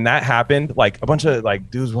 dude, when that happened, like a bunch of like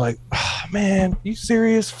dudes were like, oh, man, you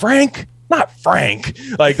serious? Frank? Not Frank.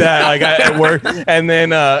 Like that, like at work. And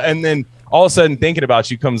then all of a sudden Thinking About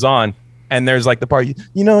You comes on. And there's like the part,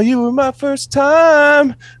 you were my first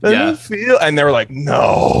time. Let me feel. And they were like,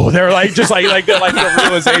 no. They were like, just like the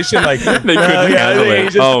realization, like they couldn't handle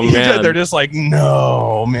it. Man, they're just like,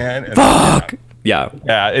 no, man. And fuck. Yeah.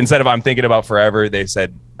 Instead of I'm thinking about forever, they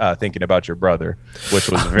said thinking about your brother, which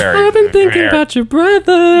was very. I've been thinking about your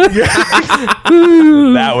brother.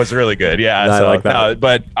 That was really good. Yeah. I like that.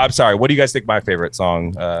 But I'm sorry. What do you guys think my favorite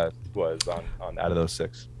song was on out of those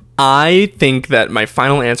 6? I think that my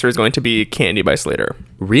final answer is going to be Candy by Slater.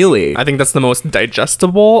 Really? I think that's the most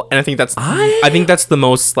digestible, and I think that's the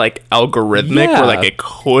most like algorithmic, where like it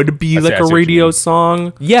could be like a radio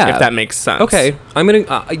song. Yeah, if that makes sense. Okay, I'm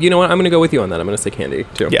gonna. You know what? I'm gonna go with you on that. I'm gonna say Candy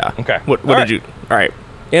too. Yeah. Okay. What did you? All right.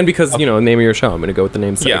 And because name of your show, I'm gonna go with the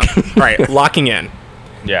namesake. Yeah. All right. Locking in.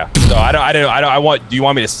 Yeah. So I want. Do you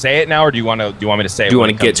want me to say it now, or do you want me to say it? Do you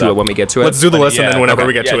want to get to it when we get to it? Let's do the list, and then whenever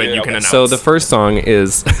we get to it, you can announce. So the first song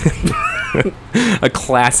is A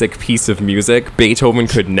classic piece of music. Beethoven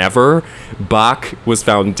could never. Bach was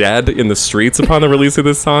found dead in the streets upon the release of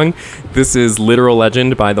this song. This is Literal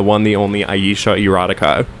Legend by the one, the only Aisha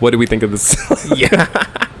Erotica. What do we think of this?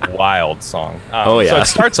 Wild song. Oh, yeah. So it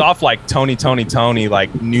starts off like Tony, Tony, Tony,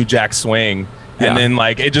 like New Jack Swing. Yeah. And then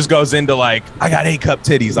like it just goes into like I got A-cup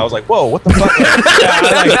titties. I was like, whoa, what the fuck?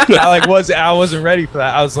 I wasn't ready for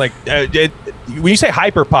that. I was like, when you say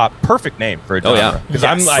hyper pop, perfect name for a genre. Oh, yeah. Because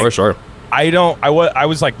I'm like, for sure. I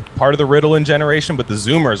was like part of the Ritalin generation, but the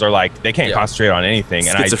Zoomers are like they can't concentrate on anything.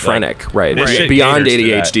 And schizophrenic, right? This shit Beyond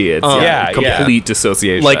caters to ADHD, it's Yeah, complete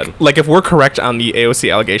dissociation. Like if we're correct on the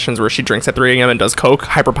AOC allegations where she drinks at 3 a.m. and does coke,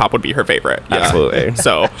 hyperpop would be her favorite. Yeah. Absolutely.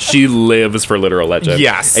 So she lives for Literal Legend.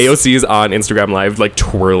 Yes. AOC is on Instagram Live, like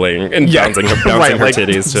twirling and bouncing her like,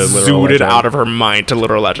 titties to Literal zooted Legend. out of her mind to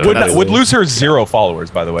Literal Legend. Would lose her 0 followers,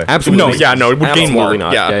 by the way. Absolutely. No, it would gain more. Absolutely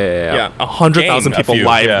not. Yeah. 100,000 Gain a people few,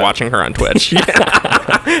 live yeah. watching her on Twitch.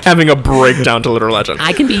 Having a breakdown to Literal Legend.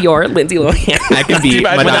 I can be your Lindsay Lohan. I can be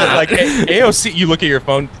Imagine Madonna. that, like AOC, you look at your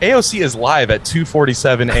phone. AOC is live at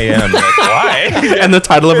 2:47 a.m. Like, why? And the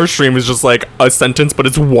title of her stream is just like a sentence, but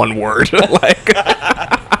it's one word. Like,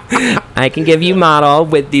 I can give you model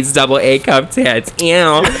with these double A cup tits. Ew.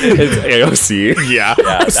 It's AOC. yeah.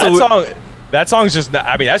 That song's just not,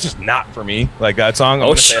 I mean, that's just not for me. Like that song. I'm Oh,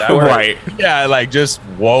 gonna say that sure. word. Right. Yeah, like just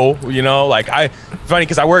whoa, you know, like funny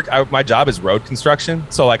because my job is road construction.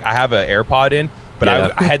 So like I have an AirPod in, but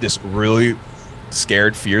Yeah. I had this really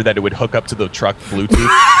scared fear that it would hook up to the truck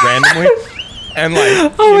Bluetooth randomly. And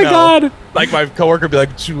like, Oh my know, God. like my coworker would be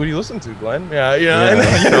like, "Shoot, what do you listen to, Glenn?" Yeah, you know, And,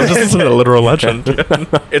 just listen to Literal Legend.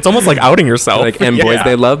 It's almost like outing yourself. Like, and boys, Yeah.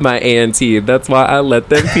 they love my A&T. That's why I let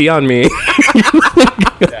them pee on me.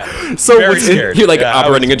 so Very what's- scared. You're like Yeah, I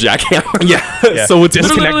operating a jackhammer. Yeah. So it's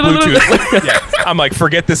disconnect Bluetooth. Yeah. I'm like,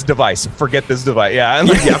 forget this device. Forget this device. Yeah. And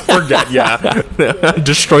like,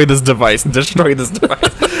 destroy this device. Destroy this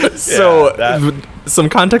device. So that- some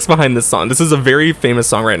context behind this song. This is a very famous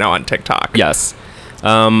song right now on TikTok. Yes.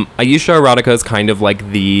 Aisha Erotica is kind of like so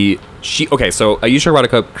Aisha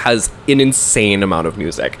Erotica has an insane amount of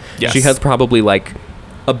music. Yes. She has probably like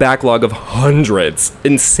a backlog of hundreds,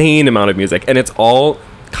 insane amount of music, and it's all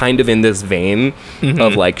kind of in this vein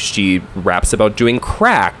of like she raps about doing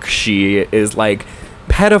crack. She is like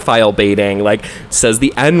pedophile baiting, like says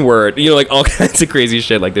the N-word, you know, like all kinds of crazy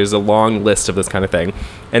shit. Like there's a long list of this kind of thing.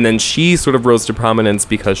 And then she sort of rose to prominence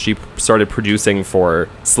because she started producing for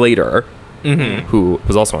Slater, who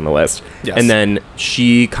was also on the list. Yes. And then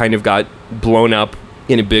she kind of got blown up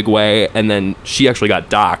in a big way, and then she actually got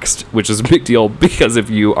doxxed, which is a big deal because if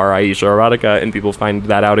you are Aisha Erotica and people find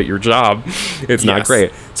that out at your job, it's not Yes.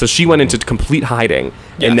 great. So she went into complete hiding,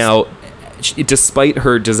 and now, despite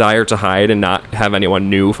her desire to hide and not have anyone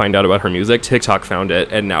new find out about her music, TikTok found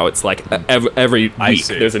it, and now it's like every week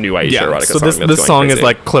see. there's a new Aisha Erotica So song. this that's going song is crazy.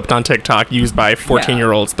 like clipped on TikTok, used by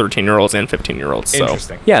 14-year-olds, 13-year-olds, and 15-year-olds. So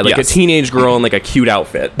Interesting. yeah, like Yes. a teenage girl in like a cute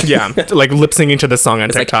outfit. yeah, like lip singing to the song on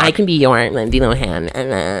TikTok. I can be your Lindsay Lohan.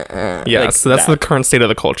 Yeah, like so that's that. the current state of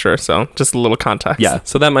the culture. So just a little context. Yeah,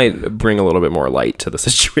 so that might bring a little bit more light to the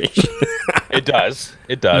situation. It does.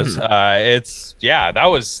 It does. That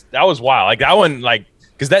was wild. Like that one, like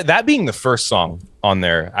because that being the first song on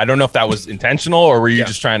there, I don't know if that was intentional or were you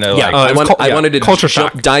just trying to like. I wanted to culture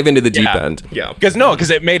shock. dive into the deep Yeah. end. Yeah. Because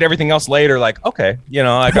it made everything else later like okay, you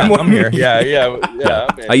know, like I'm here. Yeah.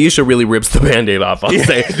 Aisha really rips the band-aid off, I'll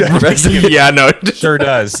say. Yeah, no. Sure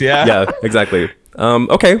does. Yeah. Yeah, exactly.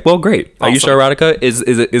 Okay, well, great. Awesome. Aisha Erotica, is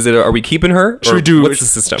it? Are we keeping her? Should Or we do? What's the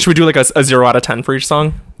system? Should we do like a 0 out of 10 for each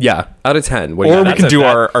song? Yeah, out of 10. What do you Or got? we can do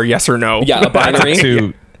our yes or no. Yeah, a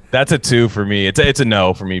binary. That's a 2 for me. It's a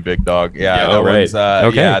no for me, big dog. Yeah. All right.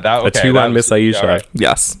 Okay. Yeah, a 2 on Miss Aisha. All right.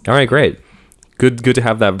 Yes. All right, great. Good to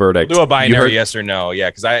have that verdict. Do a binary You heard- yes or no. Yeah,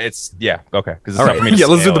 because okay. Because it's All not right. for me to Yeah,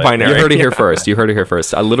 let's do scale the it. binary. You heard it here first. You heard it here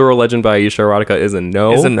first. A Literal Legend by Aisha Erotica is a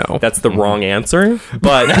no. Is a no. That's the wrong answer.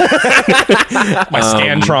 But My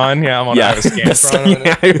Scantron. Yeah, I'm on yeah. a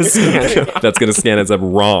Scantron. that's going to scan as a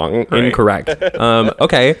wrong, incorrect.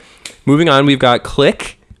 Okay, moving on. We've got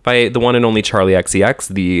Click by the one and only Charlie XCX,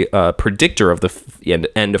 the predictor of the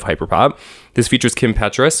end of hyperpop. This features Kim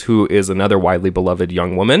Petras, who is another widely beloved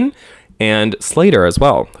young woman, and Slater as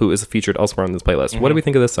well, who is featured elsewhere on this playlist. What do we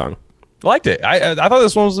think of this song? Liked it. I thought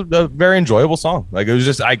this one was a very enjoyable song. Like it was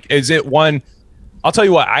just is it one. I'll tell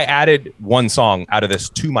you what. I added one song out of this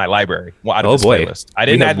to my library. Out of this playlist. I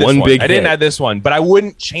didn't We had add this one one. big I didn't hit. add this one, but I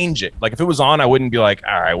wouldn't change it. Like if it was on, I wouldn't be like,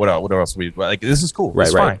 all right, what else? Like this is cool. Right,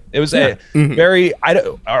 It's right. fine. It was a very.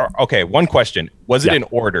 Okay. One question: was it in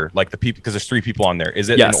order? Like the people? Because there's 3 people on there. Is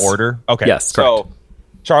it Yes. in order? Okay. Yes, So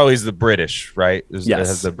Charlie's the British, right? Yes. It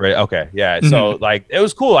has the okay, yeah. So like it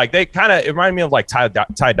was cool. Like they kind of it reminded me of like Ty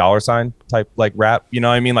Dolla $ign type like rap. You know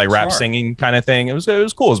what I mean? Like rap singing kind of thing. It was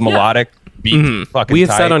cool. It was melodic, beat, fucking. We have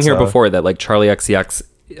tight, said on here so- before that like Charlie XCX,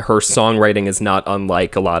 her songwriting is not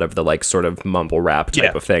unlike a lot of the like sort of mumble rap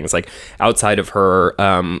type of things. Like outside of her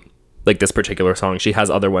like this particular song, she has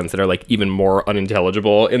other ones that are like even more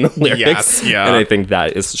unintelligible in the lyrics. Yes, yeah. And I think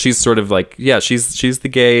that is she's sort of like she's the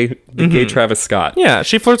gay Travis Scott. Yeah,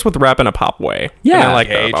 she flirts with rap in a pop way. Yeah. And I like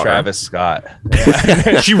that Hey, about her. Travis Scott.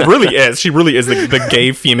 She really is. She really is the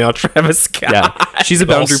gay female Travis Scott. Yeah, she's a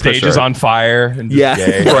The whole boundary stage pusher. is on fire. And just Yeah.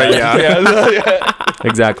 gay. Right, yeah.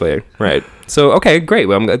 Exactly. Right. So okay, great.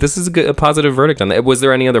 Well, this is a positive verdict on that. Was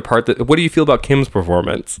there any other part that? What do you feel about Kim's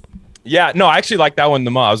performance? Yeah, no, I actually like that one the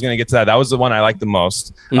most. I was gonna get to that. That was the one I liked the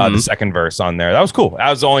most. The second verse on there. That was cool. That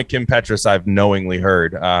was the only Kim Petras I've knowingly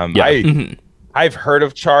heard. I've heard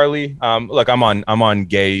of Charlie. Look, I'm on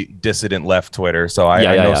gay dissident left Twitter, so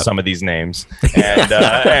I know some of these names.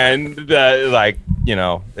 And like, you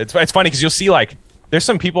know, it's funny because you'll see like there's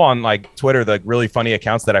some people on like Twitter, like really funny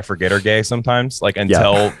accounts that I forget are gay sometimes, like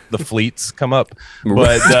until the fleets come up.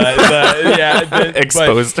 But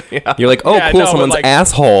Exposed. Yeah. You're like, oh, Yeah, cool, no, but, someone's like-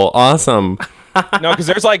 asshole, awesome. no, because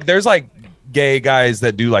there's like gay guys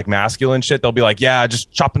that do like masculine shit. They'll be like, yeah,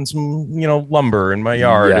 just chopping some, you know, lumber in my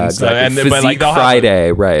yard and stuff. And then, but like they'll have,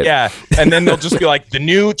 Friday, right? yeah, and then they'll just be like, the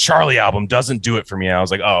new Charlie album doesn't do it for me. And I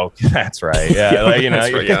was like, oh, that's right. Yeah, like, you know,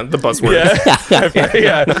 That's right, yeah, the buzzword.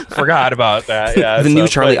 yeah, forgot about that. Yeah, The new so,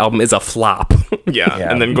 Charlie but- album is a flop. Yeah.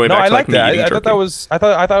 Yeah. And then going no, back I to like like that. meat I thought that jerky. was. I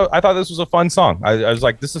thought this was a fun song. I was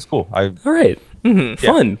like, this is cool. All right.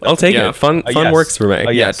 Fun. I'll take Yeah. it. Fun yes. works for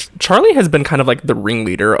me. Yes. Charlie has been kind of like the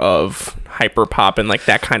ringleader of hyper pop and like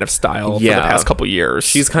that kind of style for the Yeah. past couple years.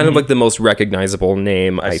 She's kind of like the most recognizable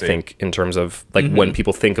name, I see. think, in terms of like when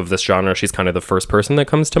people think of this genre. She's kind of the first person that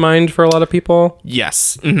comes to mind for a lot of people.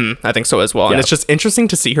 yes, I think so as well. And Yeah. it's just interesting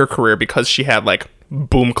to see her career because she had like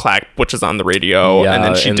Boom Clack, which is on the radio, and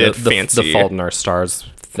then she did Fancy. the Fault in Our Stars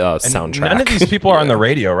soundtrack. None of these people are on the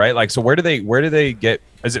radio, right? Like, so where do they get?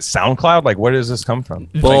 Is it SoundCloud? Like, where does this come from?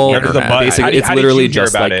 Well, Like, where did the buzz- basically, how did- it's how did literally you hear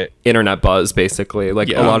just about like it? internet buzz, basically. Like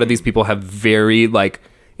Yeah. a lot of these people have very like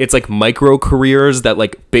it's like micro careers that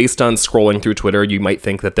like based on scrolling through Twitter, you might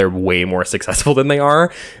think that they're way more successful than they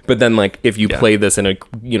are. But then like if you play this in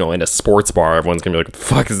a sports bar, everyone's gonna be like, "What the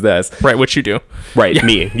fuck is this?" Right, what you do. Right,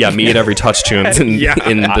 me at every touch tunes in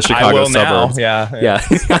the Chicago I will now. suburbs. Yeah.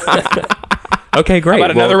 Okay, great.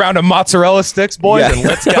 About another round of mozzarella sticks, boys, and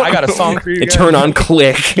let's get. I got a song for you. Guys. Turn on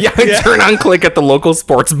click. Yeah, turn on click at the local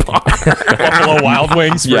sports bar. Buffalo Wild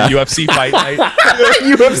Wings for Yeah. UFC fight night.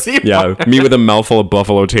 UFC. Yeah, me with a mouthful of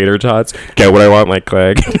buffalo tater tots. Get what I want, like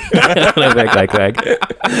Clegg. like Clegg.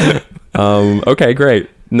 Okay, great.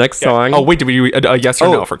 Next song. Oh wait, did we yes or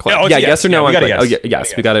no for click? Oh, yeah, yes. yes or no Yeah, we on got a Click. yes. Oh,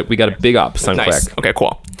 yes, we got a big ups on Nice. Click. Okay,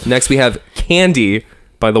 cool. Next we have Candy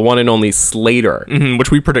by the one and only Slater. Which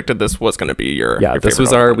we predicted this was going to be your Yeah, your this favorite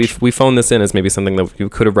was our bunch. we phoned this in as maybe something that you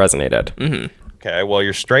could have resonated. Okay, well,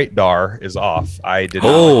 your straight dar is off. I did not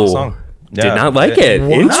like Oh, the song. did not like it. No,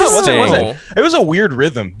 Interesting. it wasn't. It was a weird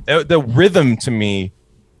rhythm. The rhythm to me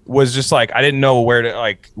was just like I didn't know where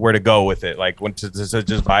to go with it. Like when to just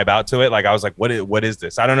vibe out to it. Like I was like, what is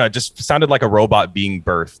this? I don't know. It just sounded like a robot being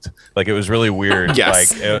birthed. Like it was really weird.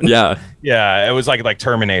 Yes. Like it, Yeah. yeah, it was like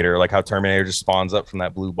Terminator, like how Terminator just spawns up from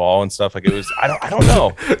that blue ball and stuff. Like it was. I don't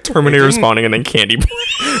know. Terminator It didn't- spawning and then Candy.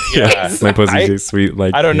 Yeah. My pussy's too sweet.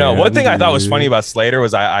 Like I don't know. One thing I thought was candy. funny about Slater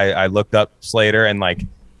was I looked up Slater and like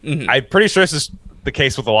I'm pretty sure this is the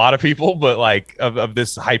case with a lot of people, but like of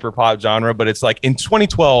this hyper pop genre. But it's like in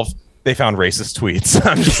 2012 they found racist tweets.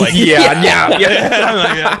 I'm just like yeah. I'm like, yeah,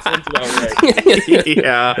 that sounds about right.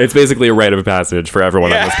 Yeah. It's basically a rite of passage for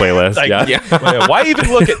everyone on this playlist. Like, yeah. Why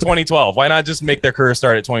even look at 2012? Why not just make their career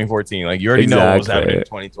start at 2014? Like you already know what was happening in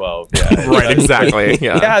 2012. Yeah. Right, exactly.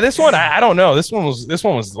 Yeah. Yeah, this one I don't know. This one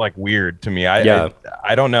was like weird to me. I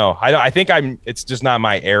don't know. I think it's just not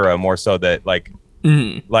my era. More so that like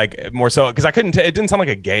more so because I couldn't. It didn't sound like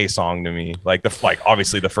a gay song to me. Like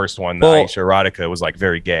obviously the first one, the Well- Aisha Erotica, was like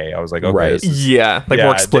very gay. I was like, okay, Right. this is- Yeah, like Yeah,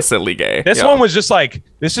 more explicitly gay. this Yeah. one was just like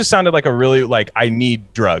this. Just sounded like a really like I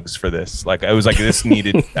need drugs for this. Like I was like this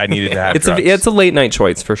needed. I needed to have. It's drugs. a late night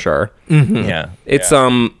choice for sure. yeah. It's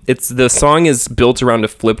the song is built around a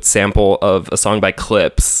flipped sample of a song by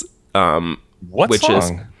Clips. What which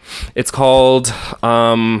song? It's called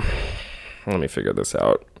let me figure this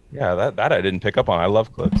out. Yeah, that I didn't pick up on. I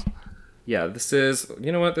love clips. Yeah, this is,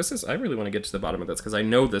 you know what, this is, I really want to get to the bottom of this because I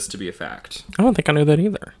know this to be a fact. I don't think I knew that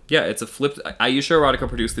either. Yeah, it's a flipped, Ayesha Erotica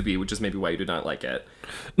produced the beat, which is maybe why you did not like it.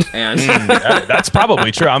 And That's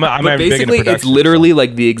probably true. I'm but big into basically, it's production. literally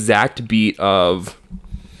like the exact beat of,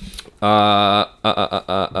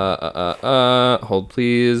 hold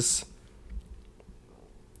please,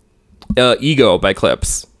 Ego by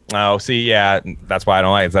Clips. Oh, see, yeah, that's why I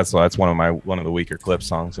don't like it. That's one of the weaker Clip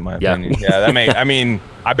songs in my Yeah. opinion. Yeah, I mean,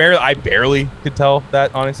 I barely could tell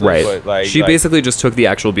that honestly. Right. But like, she basically just took the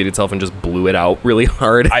actual beat itself and just blew it out really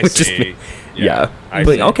hard. I which is- see. yeah. I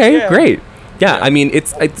But see. okay, Yeah. great. Yeah, I mean,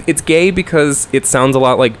 it's gay because it sounds a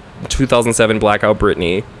lot like 2007 Blackout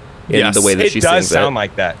Britney in Yes. the way that It she does sings sound it.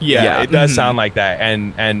 like that. Yeah. It does sound like that.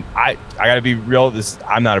 And I gotta be real.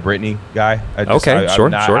 I'm not a Britney guy. Okay, I'm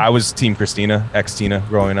sure. I was Team Christina, ex Tina,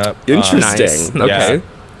 growing up. Interesting. Nice. Okay.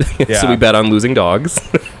 Yeah. So we bet on losing dogs.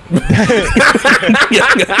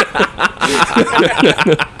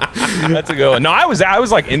 That's a good one. No, I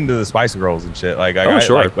was like into the Spice Girls and shit. Like,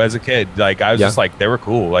 sure. like, as a kid, like I was Yeah. just like they were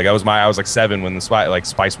cool. Like I was like 7 when the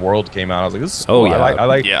Spice World came out. I was like, this is Oh, cool.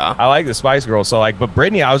 yeah. I like the Spice Girls. So like, but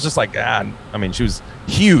Britney, I was just like, I mean, she was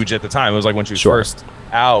huge at the time. It was like when she was Sure. first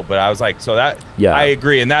out. But I was like, so that Yeah. I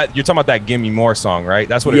agree. And that you're talking about that "Give Me More" song, right?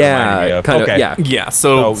 That's what it reminded me Yeah, of. kind Okay. of. Yeah. Yeah.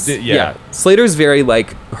 So Yeah. Slater's very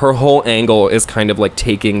like her whole angle is kind of like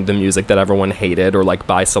taking the music that everyone hated or like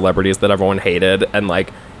by celebrities that everyone hated and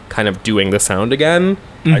like kind of doing the sound again.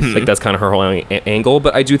 Like that's kind of her whole angle.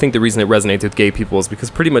 But I do think the reason it resonates with gay people is because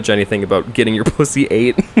pretty much anything about getting your pussy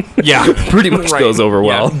ate, yeah, pretty much Right. goes over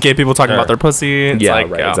well. Yeah. Gay people talking Sure. about their pussy. It's Yeah, like,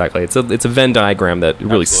 right, exactly. It's a Venn diagram that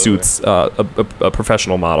really Absolutely. suits a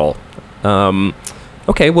professional model.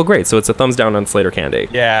 Okay, well, great. So it's a thumbs down on Slater Candy.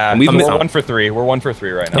 Yeah. And we've we're missed- 1 for 3. We're 1 for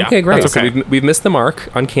 3 right now. Yeah. Okay, great. that's okay. So we've missed the mark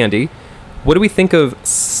on Candy. What do we think of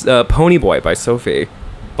Pony Boy by Sophie?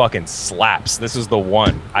 Fucking slaps. This is the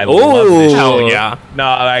one. I Oh. love this. Hell yeah. No,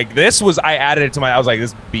 like this was. I added it to my. I was like,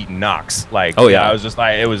 this beat knocks. Like, Oh, yeah. I was just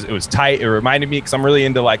like, it was tight. It reminded me because I'm really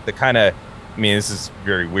into like the kind of. I mean, this is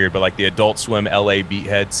very weird, but like the Adult Swim LA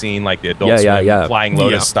Beathead scene, like the Adult Swim Flying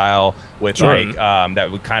Lotus Yeah. style with Sure. like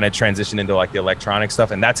that would kind of transition into like the electronic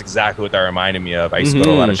stuff, and that's exactly what that reminded me of. I used to go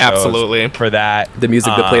to a lot of shows Absolutely. for that. The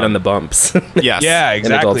music that played on the bumps. Yes. Yeah, Adult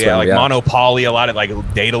exactly. Yeah, Swim, like yeah. Monopoly, a lot of like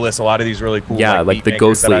Daedalus, a lot of these really cool. yeah, like beat the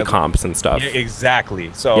makers that ghostly I- comps and stuff. Yeah,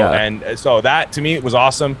 exactly. So Yeah. and so that to me was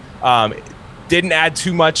awesome. Didn't add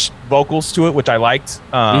too much vocals to it, which I liked.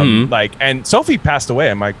 Like, and Sophie passed away.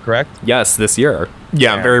 Am I correct? Yes, this year.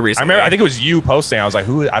 Yeah, very recently. I remember. I think it was you posting. I was like,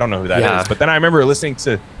 "Who? I don't know who that is." Yeah. But then I remember listening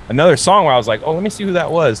to another song where I was like, "Oh, let me see who that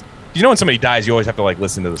was." You know, when somebody dies, you always have to like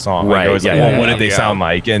listen to the song. Like, Right, it was like, yeah, well, yeah, what yeah. did they Yeah. sound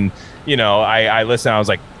like? And you know, I listened. I was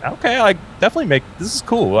like, okay, like definitely make this is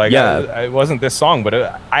cool. Like, Yeah. it wasn't this song, but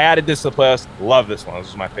I added this to the playlist. Love this one. This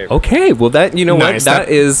is my favorite. Okay, well that you know Nice. what that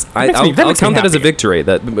is. makes me- that I'll makes me count that as a happy. victory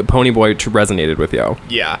that Pony Boy resonated with you.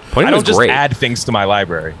 Yeah. Pony I Boy's don't just great. add things to my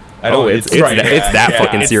library. I Oh, don't. it's that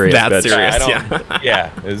fucking It's serious. that bitch. serious. I don't- Yeah.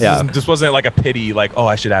 yeah. Yeah. This wasn't like a pity, like, oh,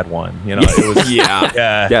 I should add one. You know, it was,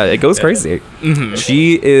 Yeah. Yeah, it goes crazy. Mm-hmm.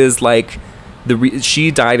 She is like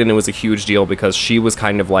she died and it was a huge deal because she was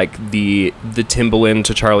kind of like the Timbaland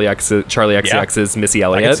to Charlie XCX's Missy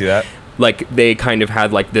Elliott. I can see that. Like they kind of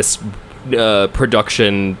had like this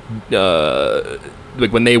production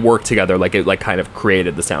like when they worked together, like it like kind of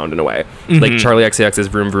created the sound in a way. Like Charlie XCX's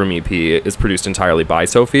Vroom Vroom EP is produced entirely by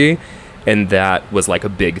Sophie, and that was like a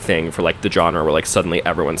big thing for like the genre where like suddenly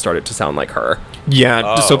everyone started to sound like her. Yeah,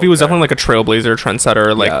 Oh, Sophie was okay. definitely like a trailblazer,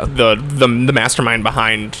 trendsetter, like Yeah. the mastermind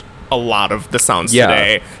behind a lot of the sounds Yeah.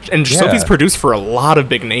 today. And Yeah. Sophie's produced for a lot of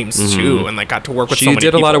big names too, and like got to work with She so many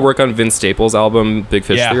did a lot of people. work on Vince Staples' album Big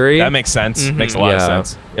Fish Yeah, Theory. that makes sense. Makes a lot of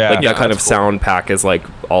sense. Yeah, like that kind of that's cool. sound pack is like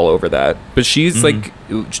all over that. But she's like,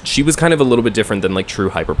 she was kind of a little bit different than like true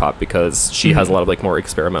hyperpop because she has a lot of like more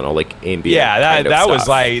experimental like ambient. Yeah, kind of that was stuff.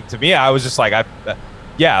 like to me. I was just like, like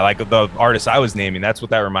the artist I was naming. That's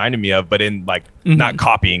what that reminded me of. But in like not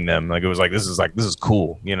copying them. Like it was like this is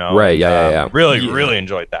cool. You know. Right, yeah. Really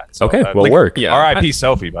enjoyed that. So Okay, that- well, like, work. Yeah. R.I.P.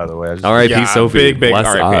 Sophie, by the way. I just- R.I.P. Yeah, Sophie. big Bless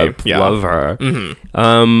R.I.P. up. Yeah. Love her.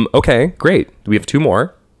 Okay, great. We have 2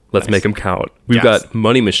 more. Let's make them count. We've Yes. got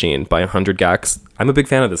Money Machine by 100 Gax. I'm a big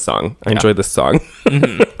fan of this song. I enjoyed this song.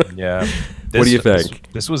 Yeah. What do you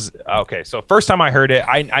think? This was okay. So first time I heard it,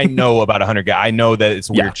 I know about 100 guys. I know that it's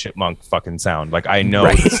a weird Yeah. chipmunk fucking sound. Like I know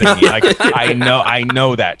the singing. Like I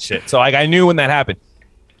know that shit. So like I knew when that happened.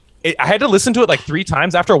 I had to listen to it like 3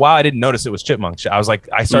 times. After a while, I didn't notice it was Chipmunk shit. I was like,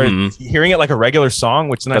 I started hearing it like a regular song,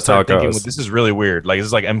 which then That's I how started it thinking, goes. well, this is really weird. Like, this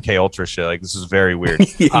is like MK Ultra shit. Like, this is very weird.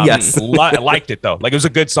 Yes. I liked it though. Like, it was a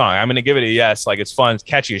good song. I'm gonna give it a yes. Like, it's fun, it's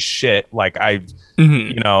catchy as shit. Like,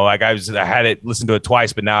 you know, like I had it listened to it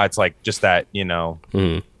twice, but now it's like just that, you know,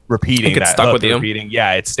 repeating It gets that stuck hook, with you. repeating.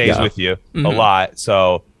 Yeah, it stays Yeah. with you a lot.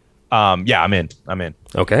 So, yeah, I'm in.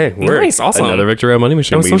 Okay, word. Nice, awesome. Another victory on Money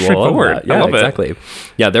Machine. That was so We will love straightforward. that. Yeah, I love it. exactly.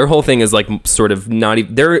 Yeah, their whole thing is like sort of not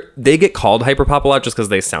even. They get called hyperpop a lot just because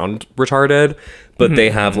they sound retarded, but they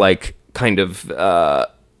have like kind of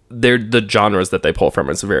they're the genres that they pull from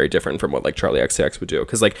is very different from what like Charlie XCX would do,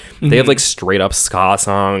 because like they have like straight up ska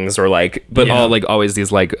songs or like, but all like always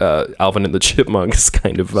these like Alvin and the Chipmunks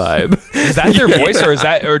kind of vibe. Is that their voice,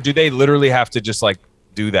 or do they literally have to just like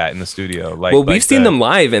do that in the studio? Like, Well, we've like seen the- them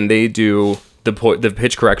live and they do the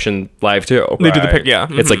pitch correction live too. They do the Right. pick, yeah.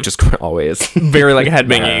 It's like just always. very like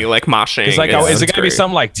headbangy, like moshing. It's like, is it gonna be great.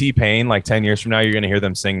 something like T-Pain? Like 10 years from now, you're gonna hear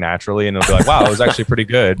them sing naturally, and it'll be like, wow, it was actually pretty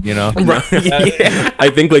good. You know?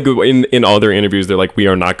 I think like in all their interviews, they're like, we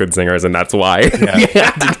are not good singers, and that's why.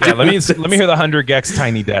 Yeah. Let me hear the 100 Gex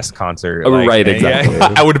Tiny Desk concert. Right, exactly.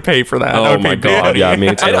 I would pay for that. I Oh would my pay god, yeah,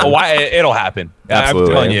 me too. It'll happen. Absolutely.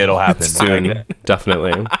 I'm telling you, it'll happen. Soon,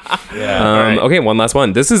 definitely. Yeah. Okay, one last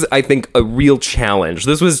one. This is, I think, a real challenge.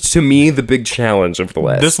 This was, to me, the big challenge of the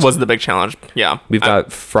list. This was the big challenge. Yeah. We've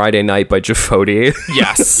got Friday Night by Jafoti.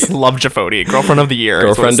 Yes. Love Jafoti. Girlfriend of the year. is what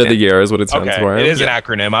Girlfriend it of the Year is what it stands Okay, for. it is an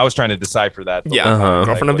acronym. I was trying to decipher that. the Yeah. whole time,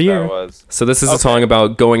 Girlfriend like, of the what Year. that was. So this is a song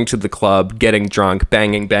about going to the club, getting drunk,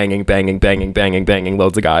 banging, banging, banging, banging, banging, banging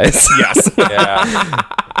loads of guys. Yes. Yeah.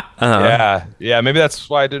 Yeah. Maybe that's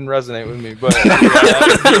why it didn't resonate with me. But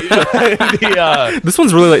This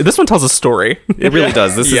one's really like, this one tells a story. It really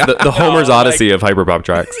does. This Yeah. is the Homer's No, Odyssey of hyperpop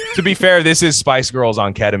tracks. to be fair, this is Spice Girls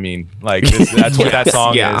on ketamine. Like that's what that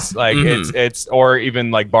song Yeah. is. Like it's or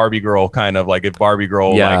even like Barbie Girl, kind of like if Barbie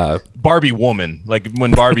Girl, Yeah. like Barbie woman, like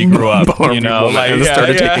when Barbie grew up, Barbie you know, woman, like and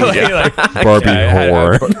started taking- like, Barbie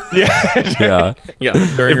whore. yeah. Yeah.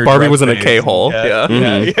 Yeah. During her If Barbie drug was in a phase. K-hole. Yeah.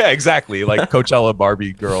 Yeah, exactly. Like Coachella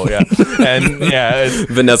Barbie girl, yeah. And yeah,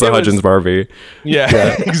 Vanessa it was- Hudgens Barbie.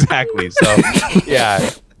 Yeah, exactly. So yeah.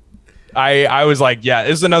 I was like, yeah,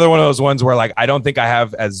 this is another one of those ones where like I don't think I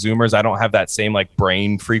have, as Zoomers, I don't have that same like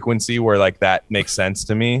brain frequency where like that makes sense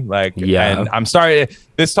to me. Like, Yeah. and I'm sorry,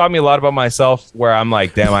 this taught me a lot about myself where I'm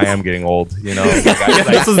like, damn, I am getting old, you know.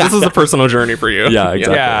 Like, This is a personal journey for you. Yeah,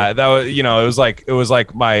 exactly. yeah, that was, you know, it was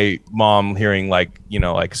like my mom hearing like, you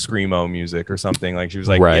know, like screamo music or something. Like she was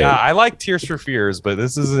like, Right. yeah, I like Tears for Fears, but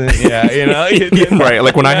this isn't, yeah, you know. Right.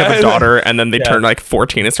 Like when I have a Yeah. daughter and then they Yeah. turn like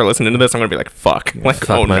 14 and start listening to this, I'm gonna be like, fuck. Like, Fuck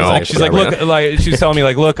oh my no. life. She's like, Yeah, look, like she was telling me,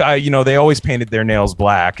 like, look, you know, they always painted their nails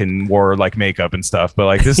black and wore like makeup and stuff, but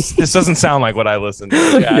like this doesn't sound like what I listen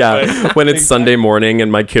to. Yeah, but- when it's Sunday morning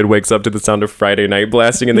and my kid wakes up to the sound of Friday Night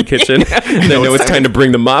blasting in the kitchen, and I know it's time to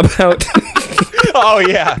bring the mop out. Oh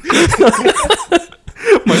yeah,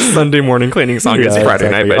 My Sunday morning cleaning song is Yeah, Friday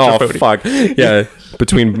exactly. Night by Oh Jafoti. fuck! Yeah,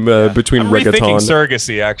 between rethinking reggaeton.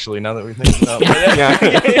 surrogacy. Actually, now that we think about it.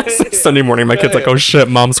 Yeah. Sunday morning, my kid's like, oh shit,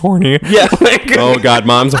 mom's horny. Yeah. Oh god,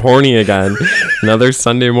 mom's horny again. Another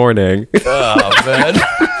Sunday morning. Oh man.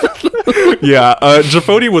 Yeah,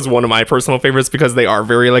 Jafoti was one of my personal favorites because they are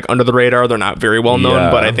very like under the radar. They're not very well known,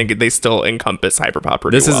 Yeah. but I think they still encompass hyperpop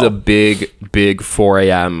pretty This is well. a big 4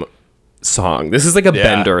 a.m. song. This is like a Yeah.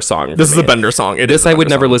 Bender song. This for is a me. Bender song. It This is a I would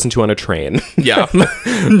Bender never song. listen to on a train. Yeah.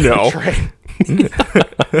 No.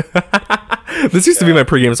 This used to be my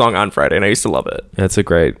pregame song on Friday, and I used to love it. It's a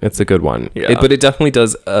good one. Yeah. But it definitely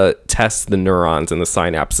does test the neurons and the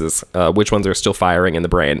synapses, which ones are still firing in the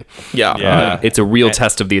brain. Yeah. Yeah. It's a real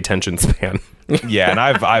test of the attention span. Yeah, and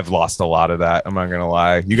I've lost a lot of that. I'm not gonna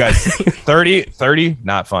lie. You guys, 30,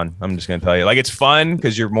 not fun. I'm just gonna tell you. Like it's fun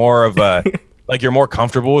because you're more of a like you're more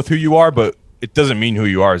comfortable with who you are, but it doesn't mean who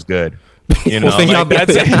you are is good. You know, like,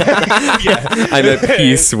 that's yeah. I'm at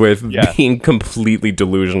peace with Yeah. being completely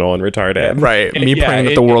delusional and retarded. Right. Me Yeah, praying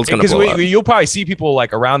that the world's going to blow up. you'll probably see people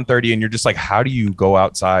like around 30 and you're just like, how do you go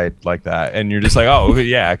outside like that? And you're just like, oh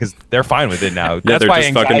yeah, because they're fine with it now. Yeah, they're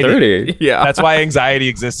just fucking 30. Yeah. That's why anxiety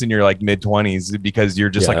exists in your like mid 20s, because you're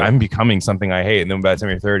just like, Yeah. I'm becoming something I hate, and then by the time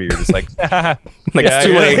you're 30, you're just like, Like, yeah, it's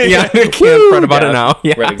too yeah, late. yeah. Yeah. I can't fret about Yeah. it now.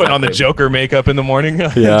 Yeah. Right, putting on the exactly. Joker makeup in the morning,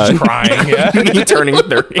 Yeah. just crying. Yeah. Me turning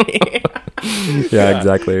 30. Yeah,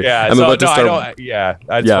 exactly. Yeah, I'm so, about to no, start. I don't, yeah,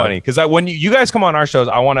 that's Yeah. funny because when you guys come on our shows,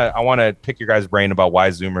 I wanna pick your guys' brain about why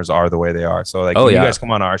Zoomers are the way they are. So like, Oh, when yeah. you guys come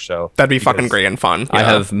on our show, That'd be you fucking guys- great and fun. I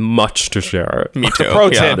Yeah. have much to share. Me too. Pro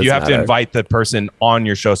Yeah. tip: you have to matter. invite the person on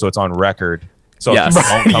your show so it's on record. So Yes. if you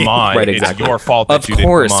don't come on, Right, it's exactly. your fault that Of you didn't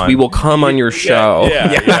course, come on. we will come on your show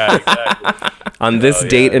Yeah, exactly. on this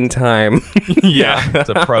date and time. Yeah, it's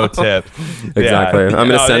a pro tip. Exactly. Yeah. I'm going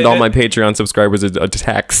to No, send all my Patreon subscribers a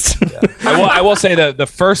text. I will say that the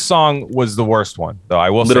first song was the worst one, though. I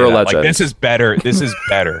will Literal say that. Like, Legend. this is better. This is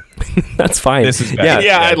better. That's fine. This is better.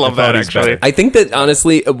 Yeah, I love that, Capote's actually. better. I think that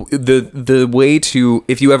honestly, the way to,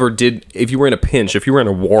 if you were in a pinch, if you were in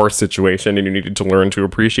a war situation and you needed to learn to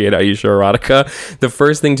appreciate Aisha Erotica, the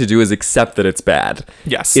first thing to do is accept that it's bad.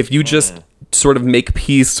 Yes. If you just sort of make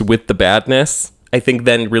peace with the badness, I think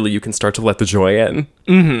then really you can start to let the joy in.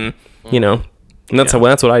 Mm-hmm. You know, and that's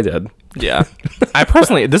what I did. Yeah. I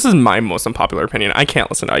personally, this is my most unpopular opinion. I can't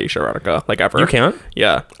listen to Aisha Erotica, like, ever. You can't?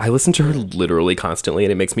 Yeah. I listen to her literally constantly,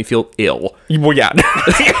 and it makes me feel ill. Well, yeah.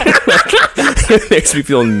 It makes me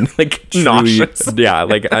feel like truly, Nauseous. yeah,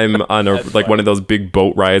 like I'm on a one of those big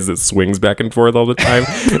boat rides that swings back and forth all the time.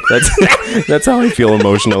 That's how I feel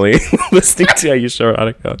emotionally listening to Aisha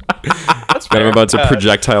Erotica. I'm about to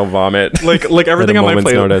projectile vomit. like everything at a on my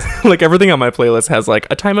moment's notice. playlist, like everything on my playlist has like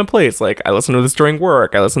a time and place. Like, I listen to this during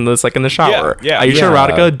work. I listen to this like in the shower. Yeah, Aisha yeah.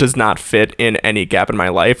 Erotica does not fit in any gap in my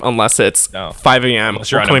life unless it's 5 a.m.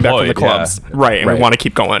 Unless you're or coming back from the unemployed, clubs. Right. And Right. we want to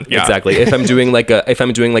keep going. Yeah. Exactly. If I'm doing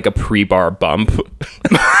like a pre-bar bump,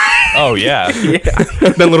 Oh, yeah.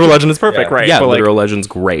 Then Little Legend is perfect. Yeah. Right. yeah, But, like, Literal Legend's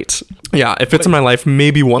great. yeah, it fits in my life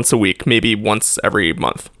maybe once a week, maybe once every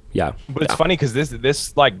month. Yeah. But it's funny because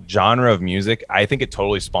this like genre of music, I think it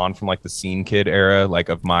totally spawned from like the Scene Kid era, like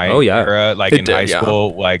of my era, like It in did, high yeah.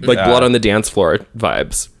 school, like Blood on the Dance Floor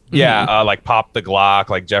vibes. yeah, like Pop the Glock,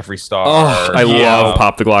 like Jeffree Star. Oh, I love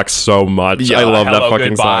Pop the Glock so much. Yeah, I love that Hello, fucking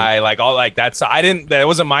Goodbye, song. like all like that's. I didn't. That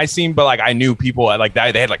wasn't my scene, but like I knew people like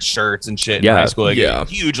that. They had like shirts and shit Yeah, in high school. Like, yeah.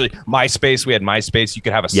 hugely. MySpace. We had MySpace. You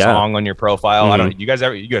could have a Yeah. song on your profile. I Mhm. don't. You guys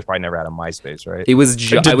probably never had a MySpace, right? It was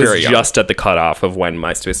did I was very young. just at the cutoff of when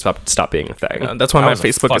MySpace stopped being a thing. That's why I my was a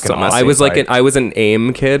Facebook is so fucking messy. I was like Right. I was an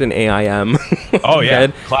AIM kid, an AIM. Oh, yeah.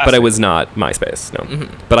 kid, but I Classic. was not MySpace. No,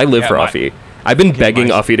 but I live Yeah, for my- Uffy. I've been begging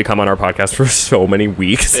my- Uffy to come on our podcast for so many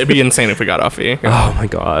weeks. It'd be insane if we got Uffy. Oh my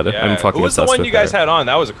god, Yeah. I'm fucking Who was the obsessed one with you guys her. had on?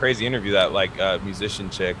 That was a crazy interview. That like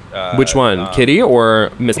musician chick. Which one, Kitty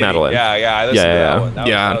or Miss Kitty. Madeline? Yeah, I listened Yeah, to yeah. that one.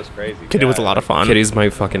 Yeah. That was crazy. Kitty Yeah. was a lot of fun. Kitty's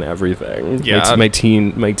my fucking everything. Yeah. my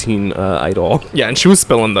teen idol. Yeah, and she was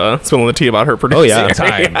spilling the tea about her producing. Oh, yeah. Big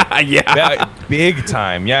time. yeah. Yeah, big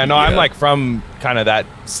time. Yeah, no, I'm Yeah. like from kind of that.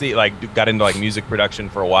 See, like got into like music production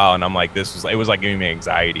for a while, and I'm like, it was like giving me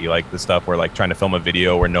anxiety, like the stuff where like trying to film a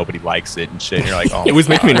video where nobody likes it and shit. And you're like, oh, It was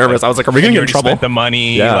making me nervous. I was like, are we And gonna you get in already trouble? spent the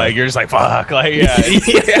money. Yeah. Like you're just like, fuck. Like yeah,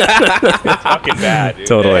 it's fucking bad. Dude.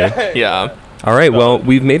 Totally. Yeah. All right, well,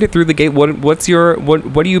 we've made it through the gate. What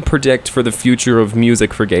do you predict for the future of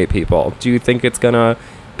music for gay people? Do you think it's gonna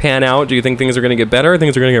pan out? Do you think things are gonna get better or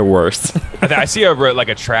things are gonna get worse? I see a like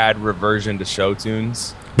a trad reversion to show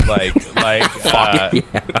tunes. Like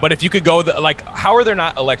but if you could go like how are there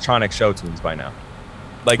not electronic show tunes by now?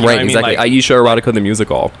 Like you know Right, what I mean? exactly. Like, Aisha Erotica the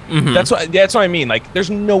musical. that's what I mean. Like there's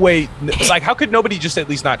no way like how could nobody just at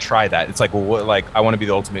least not try that? It's like well what, like I want to be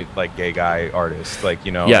the ultimate like gay guy artist, like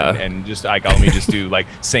you know, Yeah. and just like let me just do like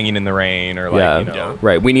Singing in the Rain or like Yeah, you know.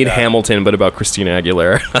 right. We need Hamilton, but about Christina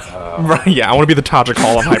Aguilera. Right. Yeah. I want to be the Tajik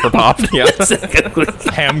Hall of hyperpop.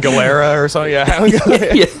 Yeah. Ham Galera or something. Yeah, Ham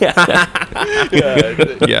Galera.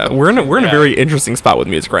 Yeah. We're in a very interesting spot with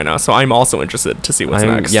music right now. So I'm also interested to see what's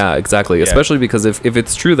next. Yeah, exactly. Especially because if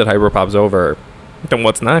it's true that hyperpop's over, Then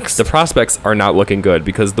what's next? the prospects are not looking good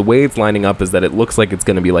because the way it's lining up is that it looks like it's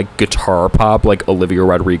going to be like guitar pop, like Olivia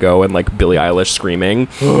Rodrigo and like Billie Eilish screaming.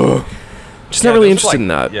 Just not really those are interested in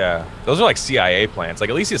like- that. Yeah, those are like CIA plants. Like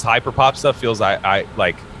at least this hyper pop stuff feels I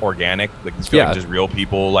like organic. Like it's Yeah. like just real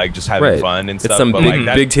people like just having Right. fun and It's stuff. some but big, like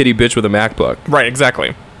that, big titty bitch with a MacBook. Right.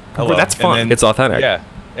 Exactly. hello. That's And fun. then- It's authentic. Yeah,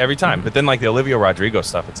 every time. But then like the Olivia Rodrigo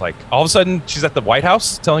stuff, it's like all of a sudden she's at the White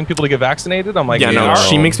House telling people to get vaccinated. I'm like, Yeah. No. all right.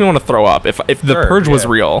 She makes me want to throw up. If the Sure, purge was yeah.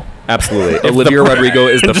 real, Absolutely. Olivia Rodrigo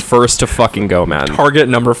is the first to fucking go, man. target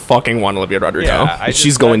number fucking one, Olivia Rodrigo. Yeah, I just-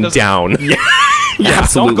 She's that going doesn't- down. Yeah,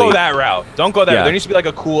 Absolutely. don't go that route. Don't go that. Yeah. There needs to be like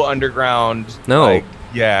a cool underground. No. Like,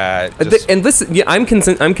 yeah. just- And this, yeah, I'm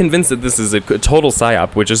convinced that this is a total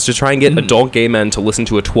psyop, which is to try and get adult gay men to listen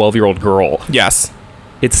to a 12-year-old girl. Yes.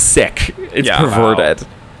 It's sick. It's Yeah. perverted.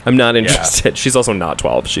 I'm not interested. She's also not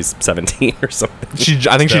 12. She's 17 or something.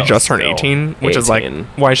 I think she Still- just turned still. 18, which is like 18.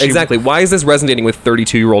 why is she exactly. Why is this resonating with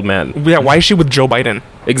 32-year-old men? Yeah. Why is she with Joe Biden?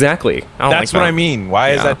 Exactly. I don't That's like what that. I mean. Why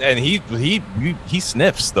is Yeah. that? And he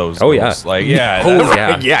sniffs those. Oh, yeah. Like yeah. Oh,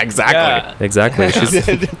 that's- yeah. Yeah. Exactly. Exactly. She's,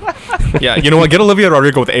 Yeah. You know what? Get Olivia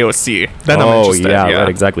Rodrigo with AOC. Then I'm oh interested. yeah, right,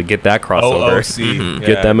 exactly. Get that crossover. OOC.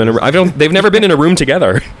 Get them in a. They've never been in a room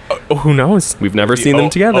together. Oh, who knows? We've never seen them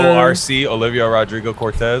together. ORC, Olivia Rodrigo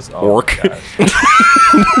Cortez. Oh, Orc.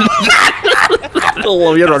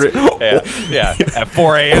 Olivia Rodrigo. Yeah. At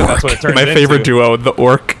 4 a.m. That's what it turns My into. favorite duo, the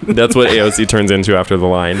Orc. That's what AOC turns into after the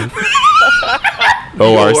line.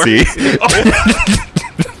 ORC.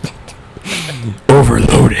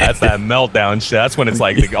 Overloaded. That's that meltdown shit. That's when it's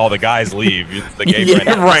like all the guys leave. The gay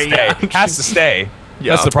friend has to stay.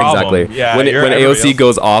 That's the problem. Exactly. Yeah. When everybody AOC else-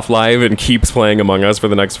 goes off live and keeps playing Among Us for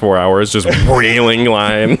the next 4 hours, just railing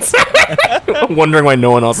lines. Wondering why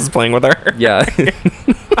no one else is playing with her. Yeah.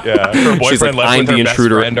 yeah, her boyfriend She's like, left I'm with the her best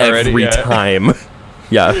intruder friend already. every Yeah. time.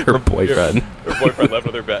 Yeah, her boyfriend. Her boyfriend left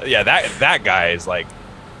with her best. Yeah, that guy is like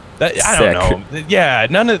that. I Sick. don't know. Yeah,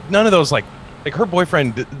 none of those like her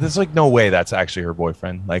boyfriend. There's like no way that's actually her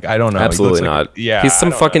boyfriend. Like I don't know. He Absolutely looks like- not. yeah, He's some I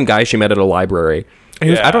don't fucking know. guy she met at a library.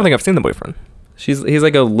 Yeah. I don't think I've seen the boyfriend. He's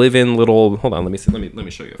like a live-in little. Hold on, let me see. Let me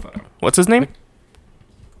show you a photo. What's his name?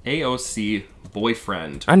 AOC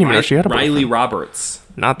boyfriend. I didn't even know she had a Riley boyfriend. Roberts.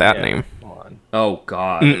 Not that Yeah. name. Come on. Oh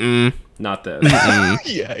God. Not this.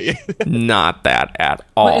 Yeah. Not that at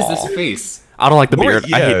all. What is this face? I don't like the beard.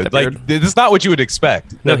 I hate the beard. Like this is not what you would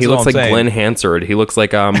expect. No, That's he all looks I'm like saying. Glenn Hansard. He looks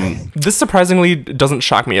like This surprisingly doesn't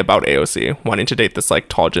shock me about AOC wanting to date this like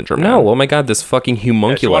tall ginger man. No, oh my God, this fucking Yeah, she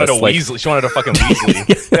wanted homunculus. a like, Weasley. She wanted a fucking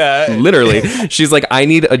Weasley. Yeah. literally, she's like, I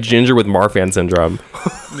need a ginger with Marfan syndrome.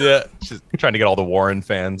 Yeah. She's trying to get all the Warren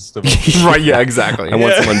fans to Right? Yeah, exactly. I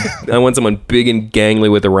want someone big and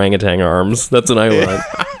gangly with orangutan arms. That's what I want.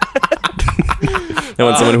 I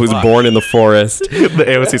want someone who's born in the forest. the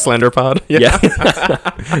AOC slander pod. Yeah,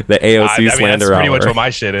 the AOC I mean, slander that's pretty hour. much what my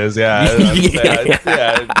shit is. Yeah.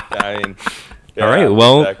 Yeah. I mean, yeah, All right,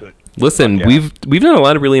 well, exactly. listen, Yeah. we've done a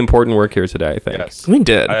lot of really important work here today. I think. Yes. We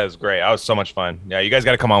did. That was great. That was so much fun. Yeah, you guys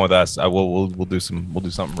got to come on with us. We'll do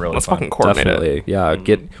something really Let's fun. fucking coordinate it. Definitely, yeah.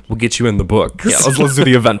 We'll get you in the book. Yeah, let's do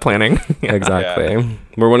the event planning. Exactly. Yeah.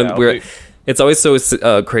 We're one Yeah, of we're. we- It's always so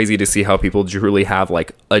crazy to see how people truly have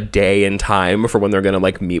like a day and time for when they're gonna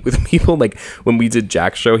like meet with people. Like when we did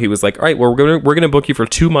Jack's show, he was like, "All right, well, we're gonna book you for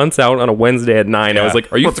 2 months out on a Wednesday at 9." I was Yeah.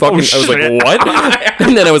 like, "Are you Let's fucking?" go. I was like, Shit. "What?"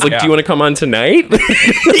 And then I was like, Yeah. "Do you want to come on tonight?"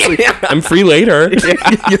 I'm free later.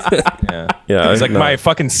 Yeah. Yeah, It's like no. my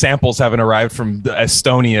fucking samples haven't arrived from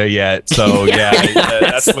Estonia yet. So yeah,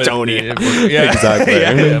 that's Estonia. Yeah, Exactly.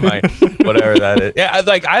 yeah, whatever that is. Yeah,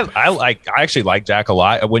 I actually like Jack a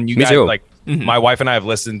lot. When you Me guys too. like, my wife and I have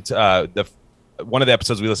listened to one of the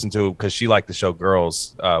episodes we listened to because she liked the show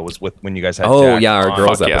Girls. Was with when you guys had. Oh Jack yeah, our on.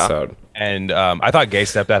 girls Fuck yeah. episode. And I thought Gay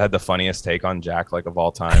Stepdad had the funniest take on Jack, like of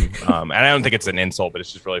all time. And I don't think it's an insult, but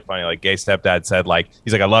it's just really funny. Like Gay Stepdad said, like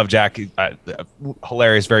he's like, I love Jack,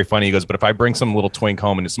 hilarious, very funny. He goes, but if I bring some little twink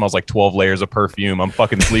home and it smells like 12 layers of perfume, I'm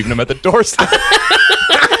fucking leaving him at the doorstep.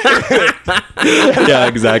 Yeah,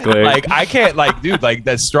 exactly. Like I can't, like, dude, like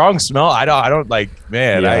that strong smell. I don't like,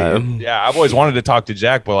 man. Yeah. I've always wanted to talk to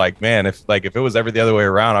Jack, but like, man, if it was ever the other way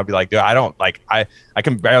around, I'd be like, dude, I don't like, I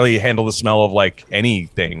can barely handle the smell of like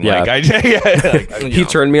anything. Yeah. Like He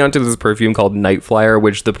turned me onto this perfume called Night Flyer,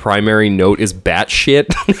 which the primary note is bat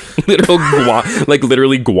shit,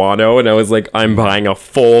 literally guano. And I was like, I'm buying a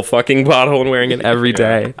full fucking bottle and wearing it every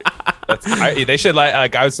day. They should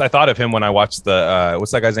like I thought of him when I watched the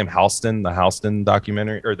what's that guy's name, Halston, the Halston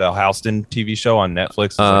documentary or the Halston TV show on Netflix.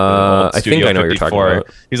 It's like the old I think I know what you're talking 54 about.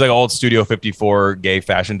 He's like an old Studio 54 gay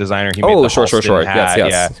fashion designer. He Oh, the sure. Halston Yes, hat,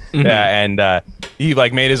 yes. yeah, and he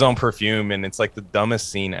like made his own perfume, and it's like the dumbest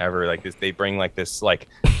scene ever. Like this, they bring like this like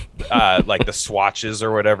the swatches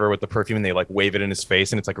or whatever with the perfume, and they like wave it in his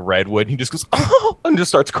face, and it's like redwood. And he just goes, oh, and just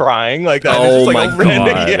starts crying like that. Oh It's just, like, my a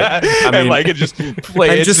random- God. yeah, I and mean, like it just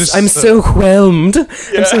plays. I'm so whelmed.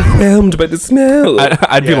 I'm so whelmed by the smell.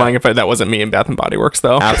 I'd be Yeah. lying if that wasn't me in Bath and Body Works,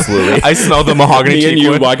 though. Absolutely. I smell the mahogany Me and you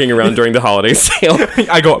teakwood. walking around during the holiday sale.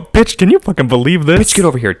 I go, bitch, can you fucking believe this? Bitch, get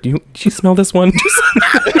over here. Do you smell this one?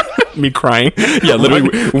 Me crying. Yeah,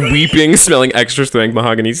 literally weeping, smelling extra strength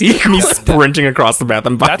mahogany tea. Me sprinting across the Bath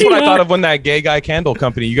and Body. That's what I thought of when that gay guy candle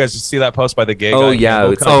company. You guys see that post by the gay guy? Oh, yeah,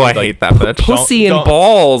 candle it's company? Oh, I Like, hate that bitch. Pussy and don't-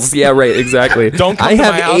 balls. Yeah, right. Exactly. Don't come I to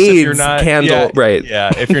have my house AIDS. if you're not Candle. yeah, right.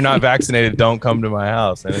 Yeah, if you're not vaccinated, don't come to my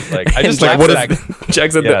house. And it's like I And just Jack like said, that.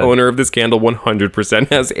 Jack said Yeah. the owner of this candle 100%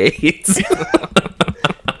 has AIDS.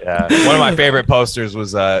 Yeah. One of my favorite posters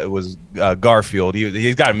was Garfield.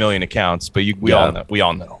 He's got a million accounts, but we all know. We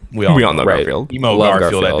all know. We all know Right. Garfield. Emo Love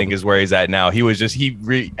Garfield, I Garfield. think, is where he's at now. He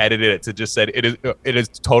re-edited it to just said it is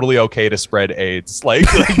totally okay to spread AIDS. Like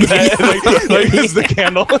that. like this is the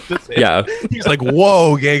candle. Yeah. He's like,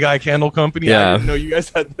 whoa, gay guy candle company. Yeah. I didn't know you guys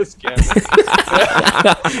had this candle.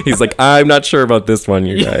 He's like, I'm not sure about this one,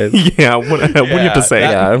 you guys. Yeah, what do you have to say?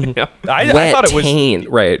 Yeah. I thought it was taint.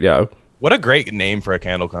 Right, yeah. What a great name for a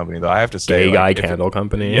candle company, though. I have to say, Gay guy if candle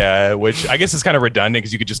company. Yeah, which I guess is kind of redundant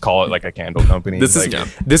because you could just call it like a candle company. This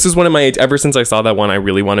is one of my, ever since I saw that one, I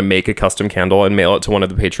really want to make a custom candle and mail it to one of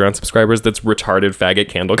the Patreon subscribers that's retarded faggot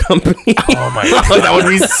candle company. Oh my god, that would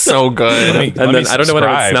be so good. And then I don't know what it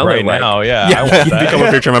would smell right like. now. Yeah, Yeah, I want that. become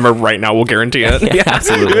a Patreon member right now. We'll guarantee it. Yeah,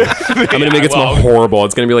 absolutely. I'm gonna make it smell horrible.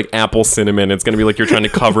 It's gonna be like apple cinnamon. It's gonna be like you're trying to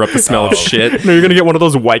cover up the smell of shit. No, you're gonna get one of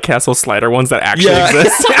those White Castle slider ones that actually Yeah.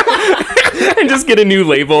 exist. And just get a new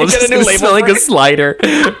label. It's Get a just new gonna label smell like for a slider.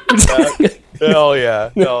 Hell yeah,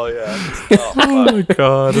 hell yeah. Oh, fuck.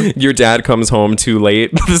 God. Your dad comes home too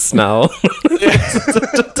late. The smell.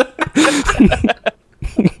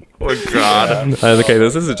 Oh God. Okay,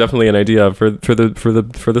 this is definitely an idea for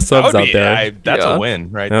the subs out there. That's Yeah. a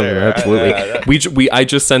win right Yeah, there. absolutely. I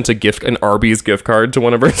just sent an Arby's gift card to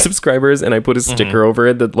one of our subscribers, and I put a sticker over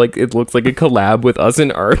it that like it looks like a collab with us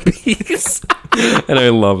and Arby's, and I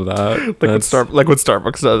love that. Like what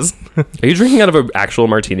Starbucks does. Are you drinking out of an actual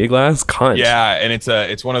martini glass? Cunt. Yeah, and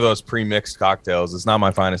it's one of those pre-mixed cocktails. It's not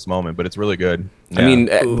my finest moment, but it's really good. I mean,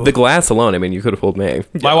 the glass alone. I mean, you could have fooled me.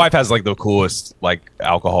 My wife has like the coolest like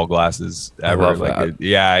alcohol glasses ever. love like,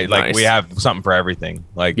 that. like Nice. we have something for everything.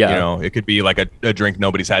 Like Yeah. you know, it could be like a drink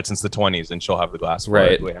nobody's had since the 20s, and she'll have the glass. For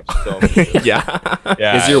Right. it. We have so many. Yeah.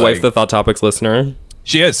 Yeah, Is your wife like- the Thought Topics listener?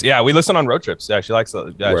 She is. Yeah, we listen on road trips. Yeah, she likes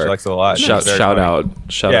it. Yeah, Word. she likes it a lot. Shout She's very funny. out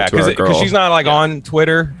to our girl. because she's not like on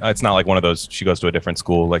Twitter. It's not like one of those. She goes to a different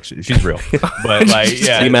school. Like she's real, but like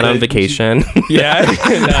yeah, We met on vacation. Yeah,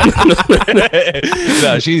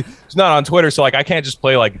 no, she's not on Twitter, so like I can't just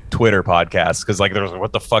play like Twitter podcasts because like there's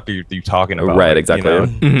what the fuck are you talking about? Right, Like, exactly.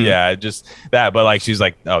 you know? Yeah, just that. But like she's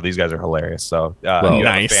like, oh, these guys are hilarious. So Well, you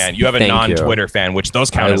nice. have a fan. You have a Thank non-Twitter fan, which those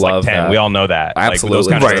count I as love like 10. that. We all know that. Absolutely. like,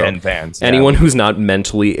 those count as Right. 10 fans. Yeah. Anyone who's not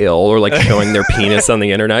mentally ill or like showing their penis on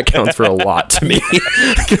the internet counts for a lot to me.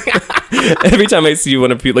 Every time I see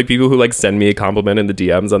one of like people who like send me a compliment in the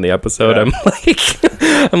DMs on the episode, I'm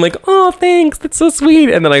like, oh, thanks, that's so sweet.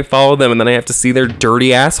 And then I follow them, and then I have to see their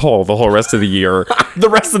dirty asshole the whole rest of the year. The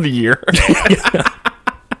rest of the year.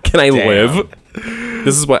 Can I Damn. live?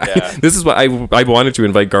 This is what I wanted to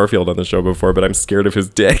invite Garfield on the show before, but I'm scared of his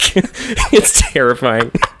dick. It's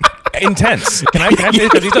terrifying. Intense. Can I say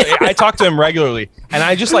this? 'Cause I talk to him regularly, and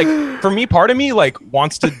I just like, for me, part of me like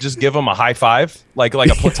wants to just give him a high five, like a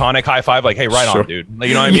platonic high five, like, hey, right Sure. on, dude. Like,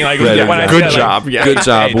 you know what I mean? Like, Right, when I exactly. said, Good job. Like, Yeah. Good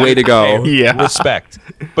job. Way to go. Yeah. respect.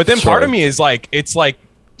 But then part Sure. of me is like, it's like,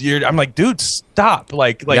 I'm like, dude, stop.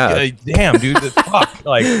 Like, Yeah. damn, dude, fuck.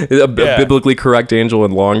 Like, A biblically correct angel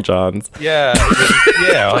in long johns. yeah,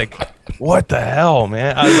 yeah, like, what the hell,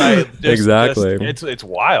 man? I was like, Exactly. it's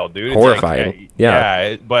wild, dude. It's Horrifying. Like,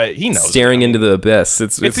 Yeah. but he knows. Staring into the abyss.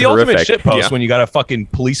 It's It's the ultimate horrific. shit post Yeah. when you got a fucking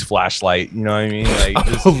police flashlight. You know what I mean? Like,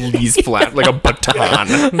 just, Police flat like a baton.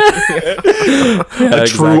 Yeah, a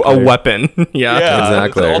true exactly. weapon. Yeah. yeah,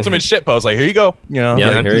 exactly. it's the ultimate shit post. Like, here you go. You know?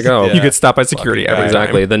 Yeah, here you go. You get stopped by security Fucking every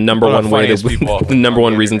Exactly. time. The number One of one the way funniest that people the number on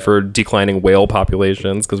one the reason internet. for declining whale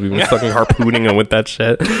populations because we've been fucking harpooning them with that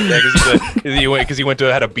shit. Yeah, because he went to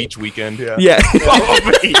had a beach weekend. Yeah. Yeah.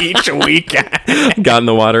 Each weekend. Got in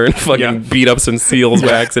the water and fucking Yeah. beat up some seals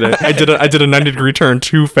by accident. I did a 90-degree turn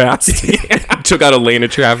too fast. Took out a lane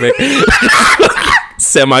of traffic.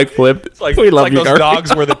 Semi flipped. It's like, We love like you, those Garfield.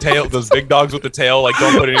 dogs where the tail, those big dogs with the tail, like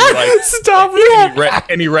don't put any like Stop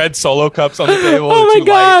any red Solo cups on the table. Oh They're my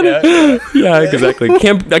too light. god! Yeah. Yeah, exactly.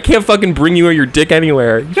 I can't fucking bring you or your dick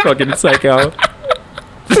anywhere. You fucking psycho.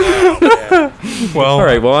 Well, All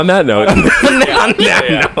right. Well, on that note.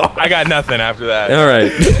 Yeah. I got nothing after that. All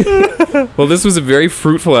right. Well, this was a very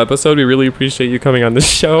fruitful episode. We really appreciate you coming on the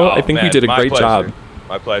show. I think we man, did a my great pleasure. job.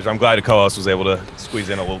 My pleasure. I'm glad the co-host was able to squeeze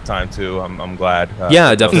in a little time too. I'm glad.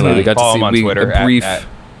 Yeah, definitely. We got to follow see him on Twitter a brief. at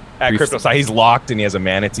brief- CryptoSci. He's locked and he has a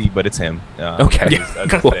manatee, but it's him. Okay. that's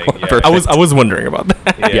the thing. Yeah. Perfect. I was wondering about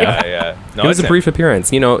that. Yeah. No, It was it's a him. brief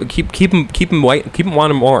appearance. You know, keep him white. Keep him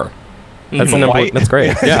wanting more. That's the number. White? That's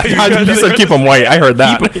great. Yeah. You said keep them white. I heard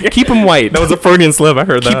that. Keep him white. That was a Freudian slip. I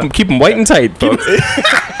heard that. Keep him white and tight, folks.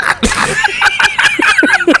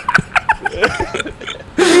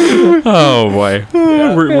 Oh boy.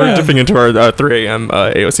 We're dipping into our 3 a.m.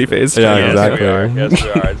 AOC phase. Yeah, Yes, exactly. we are. Yes, we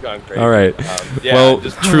are. It's gone crazy. All right. Yeah, Well,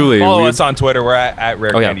 just truly, follow we- us on Twitter. We're at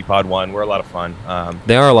Rare Oh, yeah. Candy Pod 1. We're a lot of fun.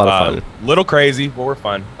 They are a lot of fun. Little crazy, but we're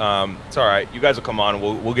fun. It's all right. You guys will come on.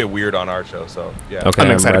 We'll get weird on our show. So yeah. Okay.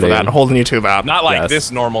 I'm excited for ready. that. Holding you to that. Not like Yes.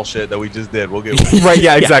 this normal shit that we just did. We'll get Right,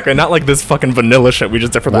 yeah, exactly. Not like this fucking vanilla shit we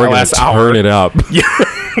just did for the We're gonna last turn hour. it up.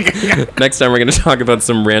 Next time we're gonna talk about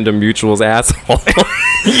some random mutual's asshole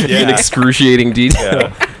in excruciating detail.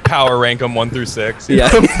 power rank them 1 through 6. Yeah.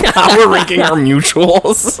 We're ranking our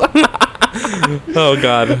mutuals. Oh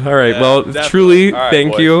God! All right. Yeah, Well, definitely. truly, All right,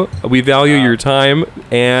 thank boys. you. We value your time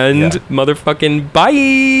and Yeah. motherfucking bye.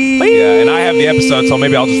 Yeah, and I have the episode, so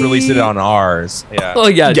maybe I'll just release it on ours. Yeah. Oh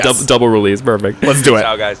yeah, Yes. double release. Perfect. Let's do it.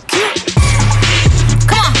 Ciao, guys.